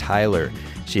Aisha Tyler.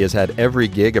 She has had every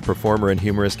gig a performer and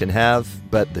humorist can have,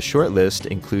 but the short list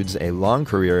includes a long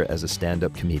career as a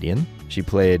stand-up comedian. She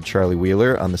played Charlie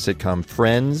Wheeler on the sitcom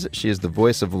Friends. She is the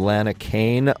voice of Lana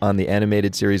Kane on the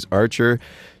animated series Archer.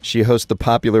 She hosts the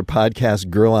popular podcast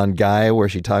Girl on Guy, where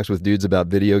she talks with dudes about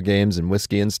video games and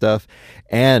whiskey and stuff.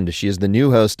 And she is the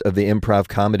new host of the improv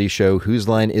comedy show Whose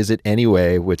Line Is It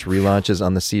Anyway, which relaunches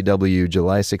on the CW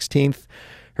July 16th.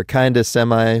 Her kind of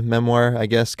semi-memoir, I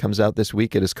guess, comes out this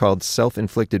week. It is called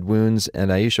Self-Inflicted Wounds.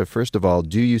 And Aisha, first of all,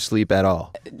 do you sleep at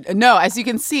all? No, as you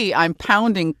can see, I'm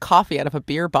pounding coffee out of a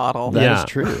beer bottle. That is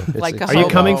true. Like Are you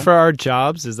coming for our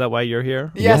jobs? Is that why you're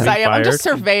here? Yes, Yeah. I am. I'm just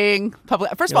Fired? surveying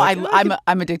public. First of all,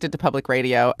 I'm addicted to public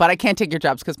radio, but I can't take your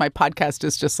jobs because my podcast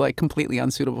is just like completely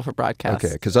unsuitable for broadcast.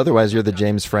 Okay, because otherwise you're the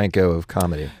James Franco of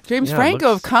comedy. James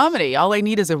Franco of comedy. All I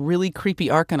need is a really creepy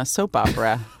arc on a soap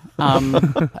opera.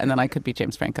 And then I could be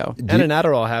James Franco. And an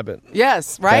Adderall habit.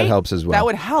 Yes, right? That helps as well. That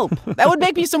would help. That would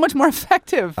make me so much more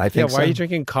effective. I think why are you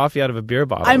drinking coffee out of a beer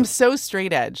bottle? I'm so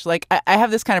straight edge. Like I have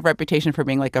this kind of reputation for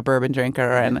being like a bourbon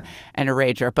drinker and a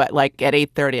rager, but like at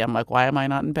 8:30 I'm like, why am I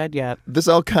not in bed yet? This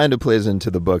all kind of plays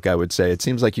into the book, I would say. It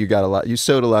seems like you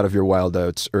sowed a lot of your wild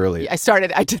oats early.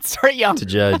 I did start young. To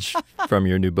judge from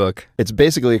your new book. It's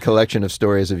basically a collection of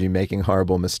stories of you making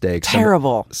horrible mistakes.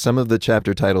 Terrible. Some of the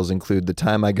chapter titles include The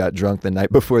Time I Got Drunk the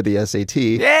Night Before the SAT.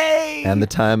 Yay! And The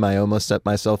Time I Almost Set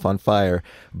Myself on Fire.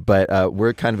 But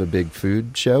we're kind of a big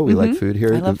food show. We like food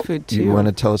here. I love food too. You want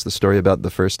to tell us the story about the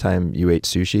first time you ate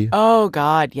sushi? Oh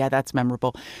God, yeah, that's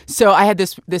memorable. So I had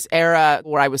this era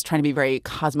where I was trying to be very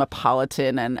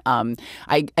cosmopolitan, and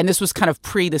this was kind of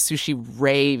pre the sushi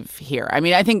rave here. I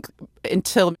mean, I think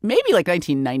until maybe like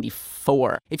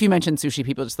 1994. If you mentioned sushi,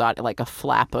 people just thought like a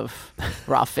flap of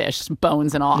raw fish,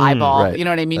 bones and all, eyeball. right. You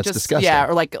know what I mean? That's just disgusting. Yeah,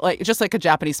 or like just like a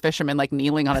Japanese fisherman like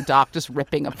kneeling on a dock, just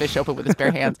ripping a fish open with his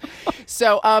bare hands.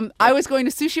 So I was going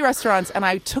to sushi restaurants, and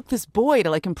I took this boy to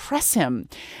like impress him.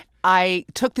 I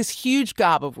took this huge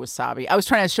gob of wasabi. I was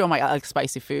trying to show him I like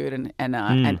spicy food, and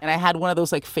I had one of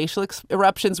those like facial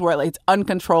eruptions where like it's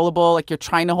uncontrollable, like you're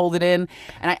trying to hold it in.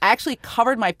 And I actually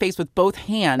covered my face with both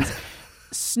hands.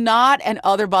 Snot and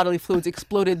other bodily fluids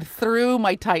exploded through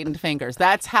my tightened fingers.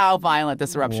 That's how violent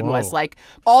this eruption was. Like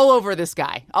all over this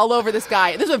guy.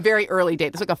 This was a very early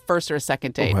date. This was like a first or a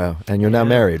second date. Wow. And you're now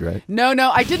married, right? No,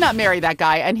 I did not marry that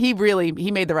guy, and he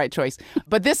made the right choice.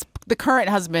 But the current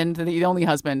husband, the only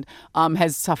husband,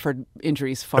 has suffered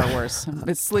injuries far worse.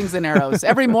 It's slings and arrows.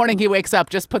 Every morning he wakes up,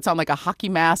 just puts on like a hockey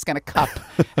mask and a cup,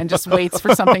 and just waits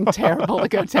for something terrible to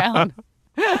go down.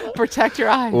 Protect your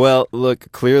eyes. Well,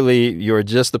 look, clearly you're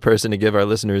just the person to give our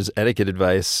listeners etiquette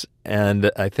advice.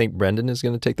 And I think Brendan is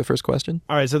going to take the first question.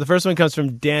 All right, so the first one comes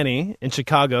from Danny in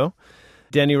Chicago.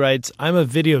 Danny writes, I'm a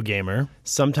video gamer.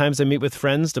 Sometimes I meet with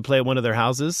friends to play at one of their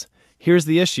houses. Here's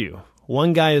the issue.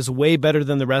 One guy is way better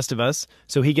than the rest of us,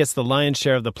 so he gets the lion's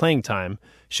share of the playing time.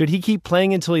 Should he keep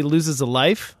playing until he loses a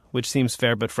life, which seems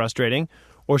fair but frustrating,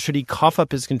 or should he cough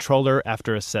up his controller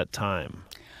after a set time?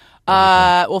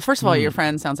 Well, first of all, your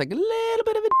friend sounds like a little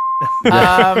bit of a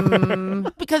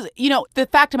because, the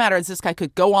fact of the matter is this guy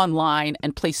could go online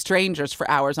and play strangers for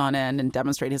hours on end and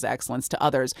demonstrate his excellence to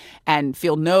others and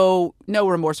feel no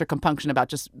remorse or compunction about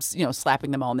just,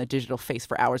 slapping them all in the digital face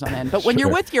for hours on end. But when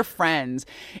you're with your friends,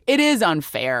 it is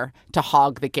unfair to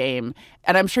hog the game.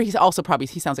 And I'm sure he's also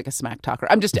he sounds like a smack talker.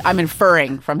 I'm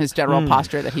inferring from his general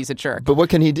posture that he's a jerk. But what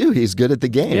can he do? He's good at the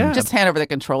game. Yeah. Just hand over the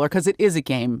controller because it is a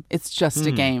game. It's just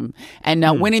a game. And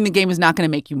winning the game is not going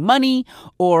to make you money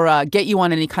or get you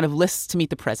on any kind of lists to meet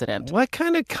the president. What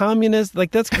kind of communist? Like,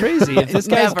 that's crazy. If this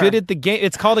guy's Never. good at the game,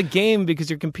 it's called a game because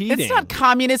you're competing. It's not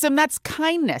communism. That's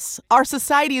kindness. Our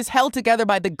society is held together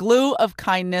by the glue of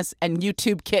kindness and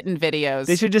YouTube kitten videos.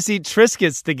 They should just eat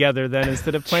Triscuits together then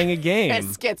instead of playing a game.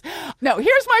 Triscuits. No,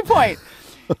 here's my point.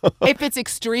 If it's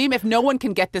extreme, if no one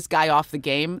can get this guy off the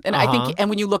game, and I think, and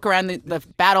when you look around, the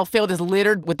battlefield is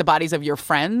littered with the bodies of your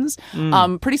friends.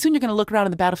 Pretty soon you're going to look around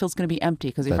and the battlefield's going to be empty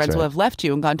because your friends will have left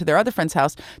you and gone to their other friend's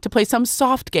house to play some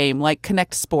soft game like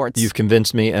Connect Sports. You've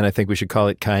convinced me, and I think we should call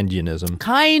it kindionism.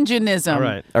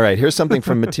 Kindionism. All right, here's something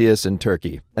from Matthias in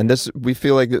Turkey. And we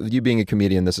feel like you being a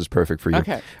comedian, this is perfect for you.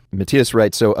 Okay. Matthias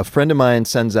writes, so a friend of mine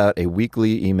sends out a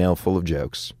weekly email full of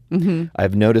jokes.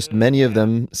 I've noticed many of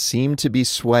them seem to be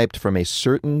swiped from a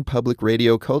certain public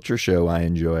radio culture show I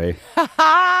enjoy.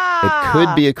 It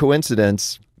could be a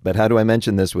coincidence, but how do I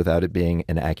mention this without it being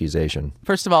an accusation?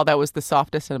 First of all, that was the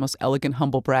softest and most elegant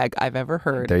humble brag I've ever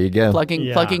heard. There you go.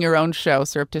 Plugging your own show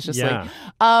surreptitiously.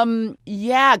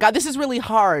 God, this is really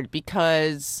hard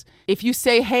because if you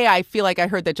say, hey, I feel like I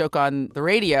heard that joke on the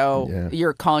radio,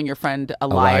 you're calling your friend a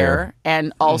liar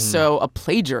and also a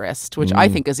plagiarist, which I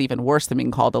think is even worse than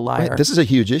being called a liar. Right. This is a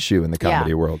huge issue in the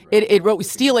comedy world.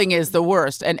 Stealing is the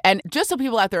worst. And just so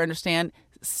people out there understand,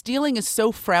 stealing is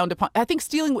so frowned upon. I think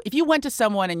stealing, if you went to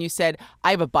someone and you said,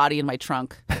 I have a body in my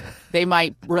trunk, they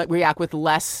might react with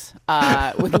less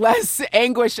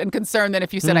anguish and concern than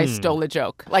if you said, I stole a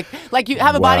joke. Like you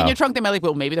have a body in your trunk, they might be like,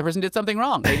 well, maybe the person did something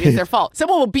wrong. Maybe it's their fault.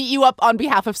 Someone will beat you up on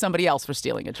behalf of somebody else for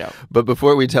stealing a joke. But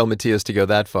before we tell Matthias to go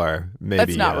that far,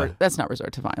 maybe... That's not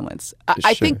resort to violence.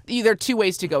 I think there are two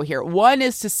ways to go here. One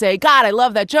is to say, God, I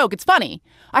love that joke. It's funny.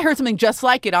 I heard something just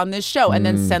like it on this show, and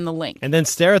then send the link. And then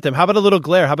stare at them. How about a little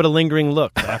glare? How about a lingering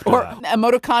look after or that?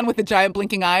 Emoticon with the giant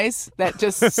blinking eyes that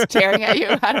just staring at you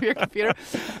out of your computer.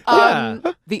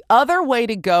 The other way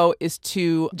to go is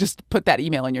to just put that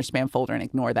email in your spam folder and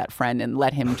ignore that friend and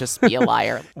let him just be a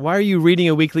liar. Why are you reading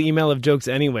a weekly email of jokes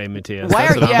anyway, Matthias?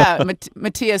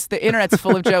 Matthias, the internet's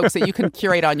full of jokes that you can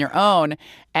curate on your own.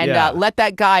 And let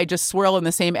that guy just swirl in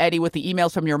the same eddy with the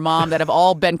emails from your mom that have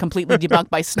all been completely debunked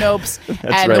by Snopes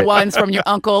and the ones from your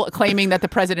uncle claiming that the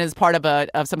president is part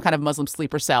of some kind of Muslim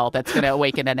sleeper cell that's going to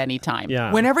awaken at any time.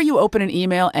 Yeah. Whenever you open an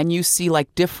email and you see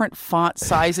like different font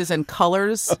sizes and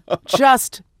colors,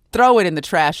 just throw it in the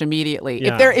trash immediately.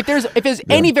 Yeah. If there's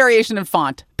any variation in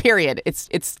font, period, it's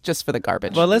just for the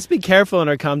garbage. Well, let's be careful in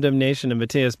our condemnation of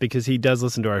Matthias because he does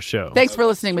listen to our show. Thanks for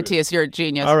listening, Matthias. You're a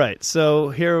genius. All right. So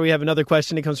here we have another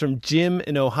question. It comes from Jim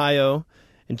in Ohio.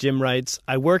 And Jim writes,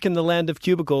 I work in the land of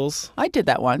cubicles. I did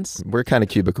that once. We're kind of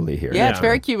cubicle-y here. Yeah, it's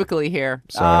very cubicle-y here.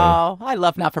 Sorry. Oh, I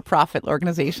love not-for-profit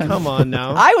organizations. Come on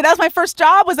now. That was my first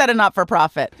job, was at a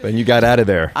not-for-profit. And you got out of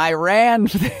there. I ran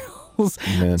for the hills.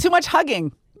 Man. Too much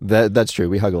hugging. That's true.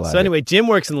 We hug a lot. So anyway, Jim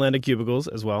works in Land of Cubicles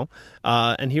as well.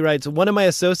 And he writes, one of my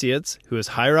associates, who is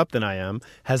higher up than I am,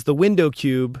 has the window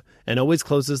cube and always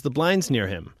closes the blinds near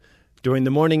him. During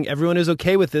the morning, everyone is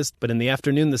okay with this, but in the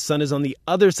afternoon, the sun is on the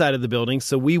other side of the building,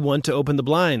 so we want to open the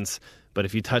blinds. But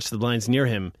if you touch the blinds near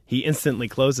him, he instantly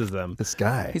closes them. This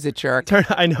guy. He's a jerk.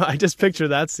 I know. I just picture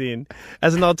that scene.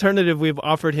 As an alternative, we've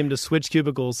offered him to switch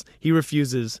cubicles. He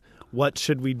refuses. What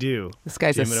should we do? This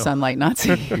guy's a Jim and sunlight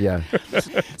Nazi. Yeah.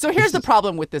 So here's the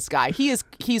problem with this guy. He's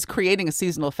creating a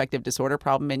seasonal affective disorder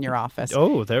problem in your office.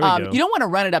 Oh, there we go. You don't want to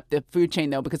run it up the food chain,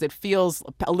 though, because it feels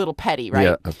a little petty, right?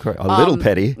 Yeah, of course. A little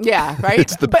petty. Yeah, right?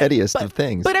 It's the pettiest of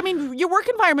things. But, I mean, your work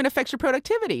environment affects your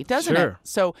productivity, doesn't it?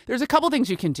 So there's a couple things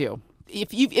you can do.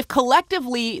 If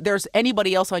collectively there's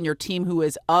anybody else on your team who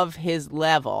is of his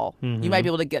level, you might be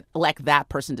able to elect that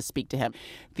person to speak to him.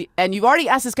 And you've already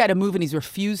asked this guy to move, and he's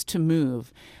refused to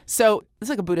move. So it's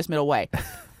like a Buddhist middle way.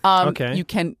 Okay. You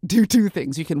can do two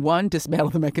things. You can, one,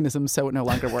 dismantle the mechanism so it no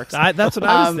longer works. That's what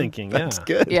I was thinking. Yeah. That's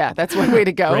good. Yeah, that's one way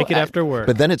to go. Break it after work.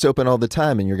 But then it's open all the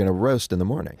time, and you're going to roast in the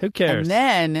morning. Who cares? And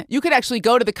then you could actually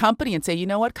go to the company and say, you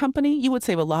know what, company? You would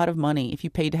save a lot of money if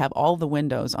you paid to have all the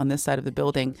windows on this side of the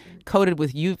building coated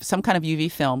with some kind of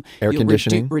UV film. Air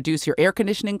conditioning. Reduce your air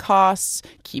conditioning costs,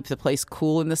 keep the place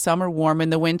cool in the summer, warm in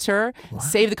the winter,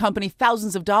 save the company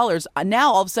thousands of dollars.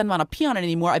 Now, all of a sudden, I'm not a pee on it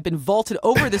anymore. I've been vaulted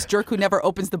over this jerk who never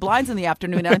opens the blinds in the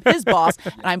afternoon, and I'm his boss,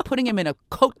 and I'm putting him in a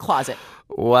coat closet.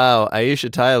 Wow.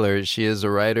 Aisha Tyler, she is a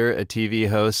writer, a TV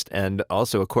host, and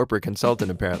also a corporate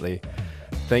consultant, apparently.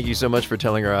 Thank you so much for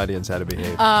telling our audience how to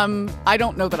behave. I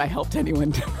don't know that I helped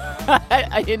anyone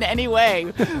in any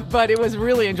way, but it was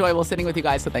really enjoyable sitting with you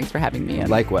guys, so thanks for having me in.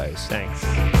 Likewise. Thanks.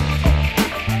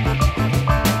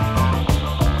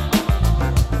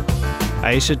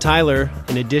 Aisha Tyler,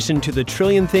 in addition to the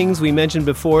trillion things we mentioned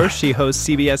before, she hosts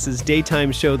CBS's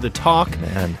daytime show The Talk.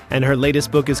 Man. And her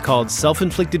latest book is called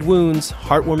Self-Inflicted Wounds,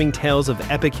 Heartwarming Tales of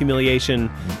Epic Humiliation.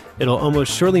 It'll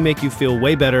almost surely make you feel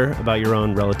way better about your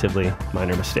own relatively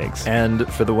minor mistakes.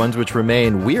 And for the ones which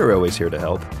remain, we are always here to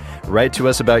help. Write to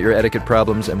us about your etiquette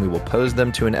problems, and we will pose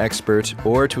them to an expert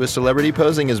or to a celebrity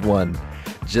posing as one.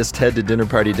 Just head to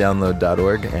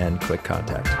dinnerpartydownload.org and click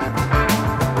contact.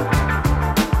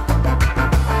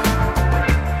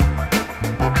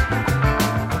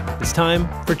 It's time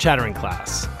for Chattering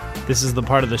Class. This is the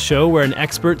part of the show where an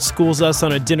expert schools us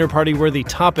on a dinner party-worthy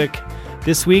topic.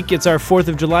 This week, it's our 4th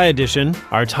of July edition.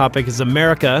 Our topic is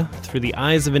America through the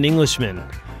eyes of an Englishman.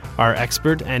 Our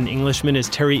expert and Englishman is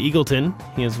Terry Eagleton.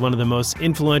 He is one of the most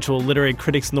influential literary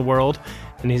critics in the world,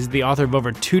 and he's the author of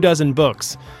over 24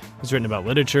 books. He's written about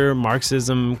literature,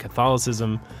 Marxism,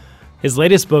 Catholicism. His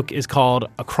latest book is called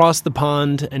Across the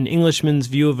Pond, An Englishman's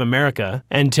View of America.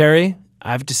 And Terry,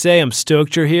 I have to say, I'm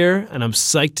stoked you're here, and I'm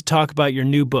psyched to talk about your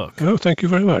new book. Oh, thank you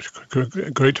very much.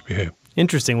 Great to be here.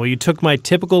 Interesting. Well, you took my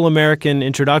typical American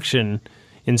introduction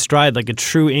in stride like a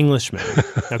true Englishman.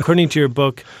 Now, according to your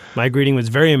book, my greeting was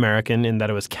very American in that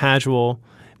it was casual,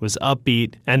 it was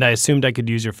upbeat, and I assumed I could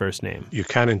use your first name. You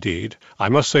can indeed. I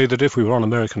must say that if we were on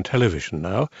American television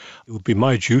now, it would be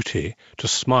my duty to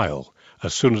smile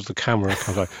as soon as the camera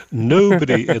comes out.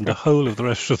 Nobody in the whole of the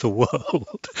rest of the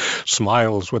world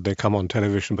smiles when they come on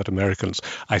television but Americans.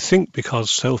 I think because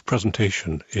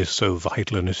self-presentation is so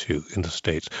vital an issue in the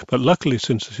States. But luckily,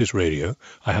 since this is radio,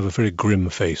 I have a very grim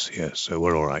face here, so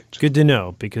we're all right. Good to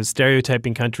know, because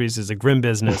stereotyping countries is a grim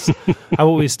business. How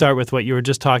about we start with what you were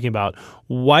just talking about?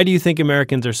 Why do you think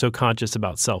Americans are so conscious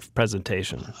about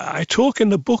self-presentation? I talk in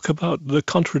the book about the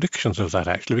contradictions of that,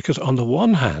 actually, because on the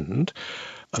one hand,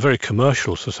 a very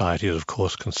commercial society is, of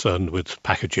course, concerned with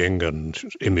packaging and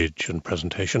image and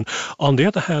presentation. On the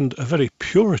other hand, a very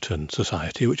Puritan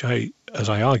society, which as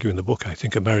I argue in the book, I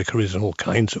think America is in all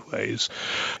kinds of ways,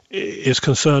 is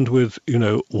concerned with,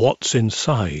 what's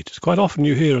inside. Quite often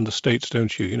you hear in the States,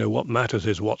 don't you, what matters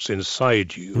is what's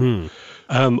inside you.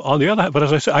 On the other hand, but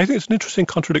as I say, I think it's an interesting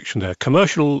contradiction there.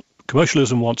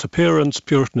 Commercialism wants appearance,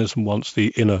 Puritanism wants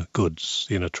the inner goods,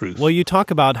 the inner truth. Well, you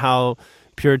talk about how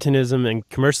Puritanism and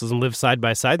commercialism live side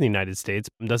by side in the United States.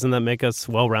 Doesn't that make us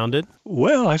well-rounded?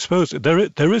 Well, I suppose there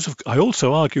is. I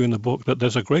also argue in the book that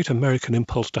there's a great American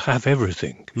impulse to have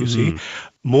everything. You see,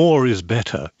 more is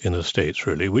better in the States,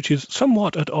 really, which is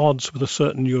somewhat at odds with a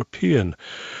certain European,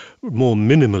 more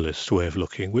minimalist way of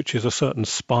looking, which is a certain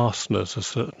sparseness, a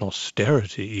certain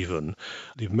austerity even.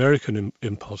 The American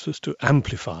impulse is to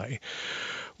amplify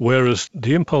Whereas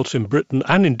the impulse in Britain,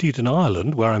 and indeed in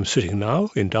Ireland, where I'm sitting now,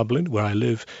 in Dublin, where I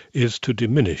live, is to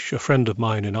diminish. A friend of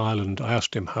mine in Ireland, I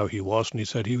asked him how he was, and he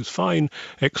said he was fine,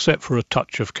 except for a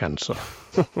touch of cancer.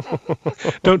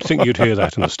 Don't think you'd hear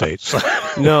that in the States.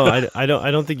 No, I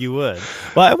don't think you would.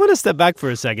 Well, I want to step back for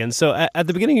a second. So at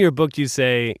the beginning of your book, you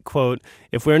say, quote,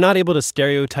 "If we're not able to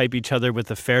stereotype each other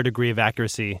with a fair degree of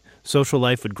accuracy, social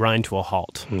life would grind to a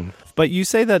halt." But you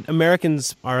say that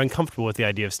Americans are uncomfortable with the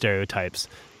idea of stereotypes.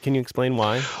 Can you explain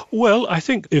why? Well, I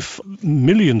think if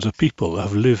millions of people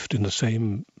have lived in the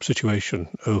same situation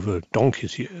over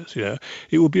donkey's years,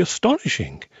 it would be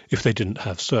astonishing if they didn't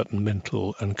have certain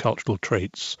mental and cultural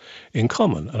traits in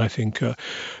common. And I think,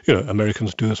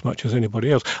 Americans do as much as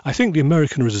anybody else. I think the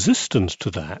American resistance to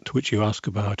that, which you ask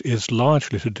about, is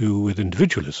largely to do with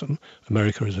individualism.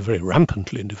 America is a very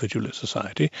rampantly individualist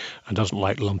society and doesn't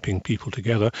like lumping people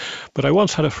together. But I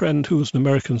once had a friend who was an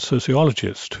American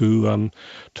sociologist who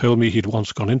told me he'd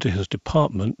once gone into his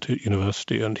department at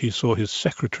university and he saw his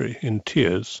secretary in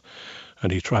tears, and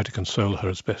he tried to console her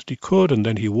as best he could, and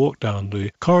then he walked down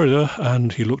the corridor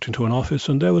and he looked into an office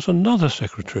and there was another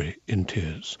secretary in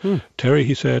tears. Terry,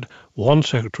 he said, one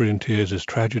secretary in tears is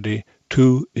tragedy,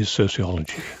 two is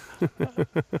sociology.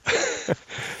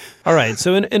 All right,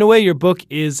 so in a way, your book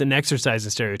is an exercise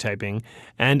in stereotyping,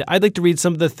 and I'd like to read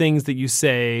some of the things that you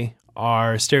say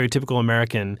are stereotypical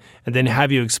American, and then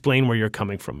have you explain where you're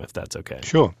coming from, if that's okay.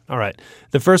 Sure. All right.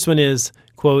 The first one is,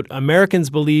 quote, "Americans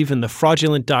believe in the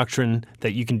fraudulent doctrine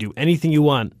that you can do anything you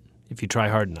want if you try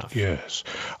hard enough." Yes.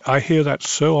 I hear that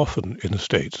so often in the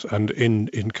States, and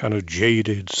in kind of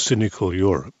jaded, cynical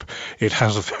Europe. It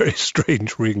has a very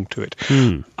strange ring to it.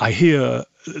 I hear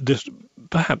this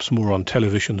perhaps more on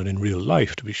television than in real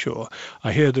life, to be sure.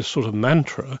 I hear this sort of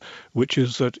mantra, which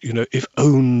is that, if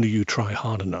only you try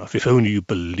hard enough, if only you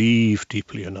believe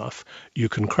deeply enough, you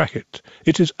can crack it.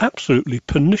 It is absolutely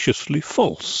perniciously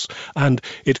false, and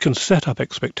it can set up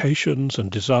expectations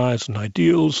and desires and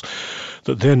ideals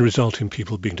that then result in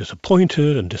people being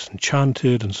disappointed and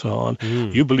disenchanted and so on.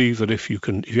 You believe that if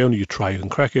only you try, you can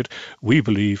crack it. We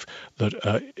believe that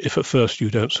if at first you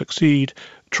don't succeed,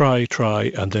 try,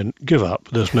 and then give up.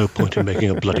 There's no point in making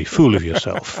a bloody fool of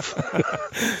yourself.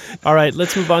 All right,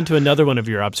 let's move on to another one of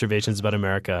your observations about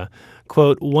America.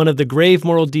 Quote, "One of the grave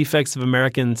moral defects of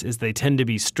Americans is they tend to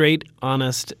be straight,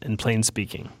 honest, and plain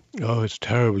speaking." Oh, it's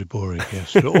terribly boring,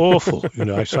 yes. It's awful.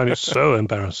 I find it so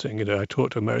embarrassing. I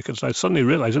talk to Americans and I suddenly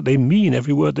realize that they mean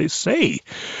every word they say.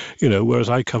 Whereas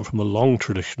I come from a long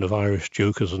tradition of Irish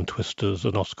jokers and twisters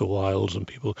and Oscar Wildes and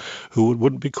people who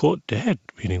wouldn't be caught dead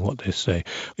meaning what they say.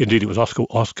 Indeed, it was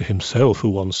Oscar himself who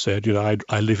once said,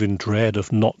 I live in dread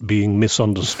of not being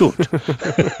misunderstood,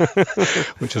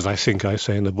 which is, I think I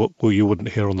say in the book, well, you wouldn't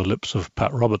hear on the lips of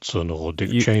Pat Robertson or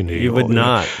Dick Cheney. You would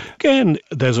not. Again,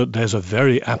 there's a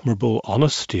very admirable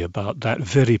honesty about that,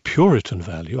 very Puritan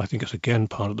value. I think it's again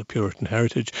part of the Puritan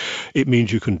heritage. It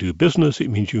means you can do business.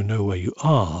 It means you know where you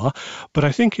are. But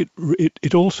I think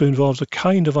it also involves a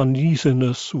kind of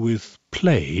uneasiness with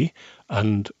play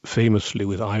and famously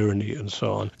with irony and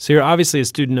so on. So you're obviously a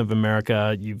student of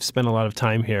America. You've spent a lot of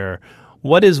time here.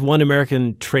 What is one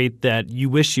American trait that you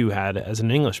wish you had as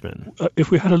an Englishman? If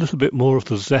we had a little bit more of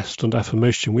the zest and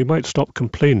affirmation, we might stop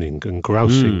complaining and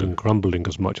grousing and grumbling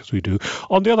as much as we do.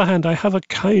 On the other hand, I have a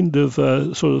kind of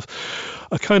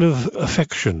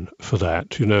affection for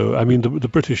that. I mean, the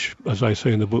British, as I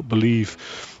say in the book, believe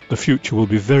the future will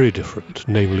be very different,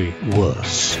 namely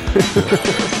worse.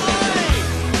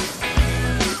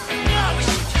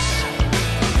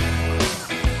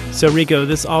 So, Rico,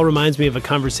 this all reminds me of a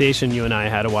conversation you and I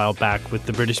had a while back with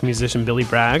the British musician Billy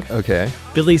Bragg. Okay.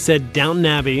 Billy said Downton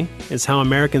Abbey is how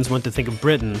Americans want to think of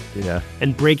Britain. Yeah.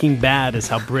 And Breaking Bad is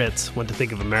how Brits want to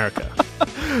think of America.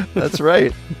 That's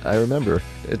right. I remember.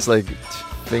 It's like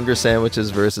finger sandwiches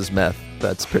versus meth.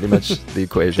 That's pretty much the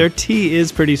equation. Their tea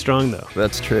is pretty strong, though.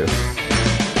 That's true.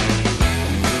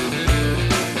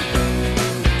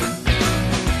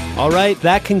 All right,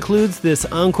 that concludes this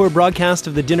encore broadcast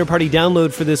of the Dinner Party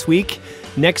Download for this week.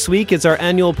 Next week is our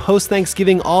annual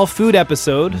post-Thanksgiving all-food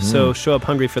episode, so show up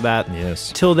hungry for that. Yes.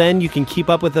 Till then, you can keep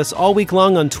up with us all week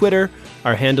long on Twitter.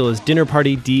 Our handle is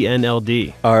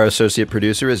DinnerPartyDNLD. Our associate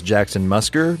producer is Jackson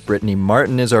Musker. Brittany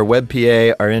Martin is our web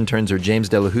PA. Our interns are James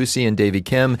Delahousie and Davey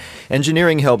Kim.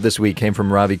 Engineering help this week came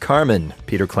from Ravi Carmen.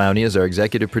 Peter Clowney is our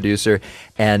executive producer.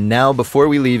 And now, before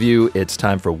we leave you, it's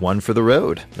time for One for the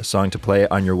Road, a song to play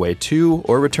on your way to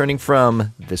or returning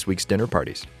from this week's dinner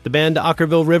parties. The band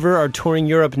Ockerville River are touring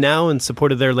Europe now in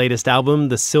support of their latest album,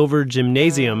 The Silver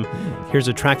Gymnasium. Here's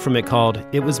a track from it called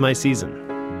It Was My Season.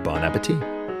 Bon appetit.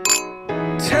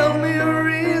 Tell me a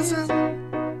reason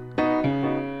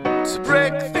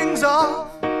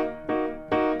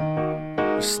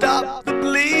stop the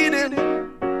bleeding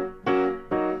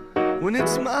when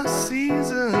it's my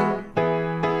season.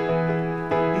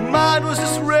 Mine was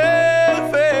just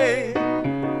raving,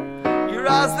 your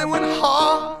eyes they went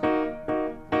hard.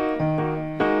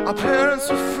 Our parents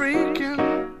were freaking,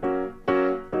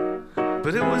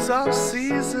 but it was our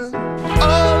season.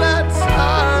 All that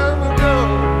time ago.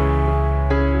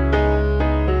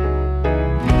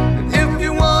 And if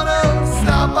you wanna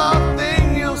stop our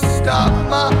thing, you'll stop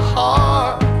my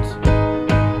heart.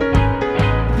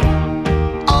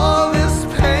 All this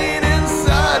pain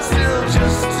inside still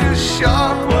just too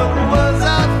sharp. What was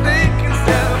I thinking?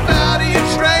 Step out of your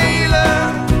trailer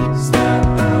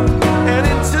and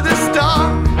into this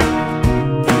dark.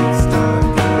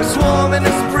 It's warm and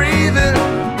it's breathing,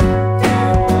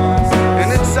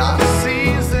 and it's our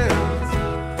season.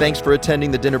 Thanks for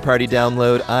attending the Dinner Party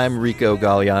Download. I'm Rico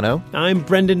Galliano. I'm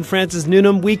Brendan Francis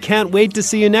Noonan. We can't wait to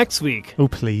see you next week. Oh,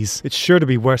 please. It's sure to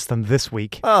be worse than this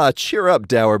week. Ah, cheer up,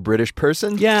 dour British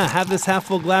person. Yeah, have this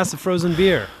half-full glass of frozen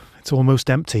beer. It's almost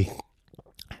empty.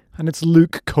 And it's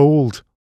Luke cold.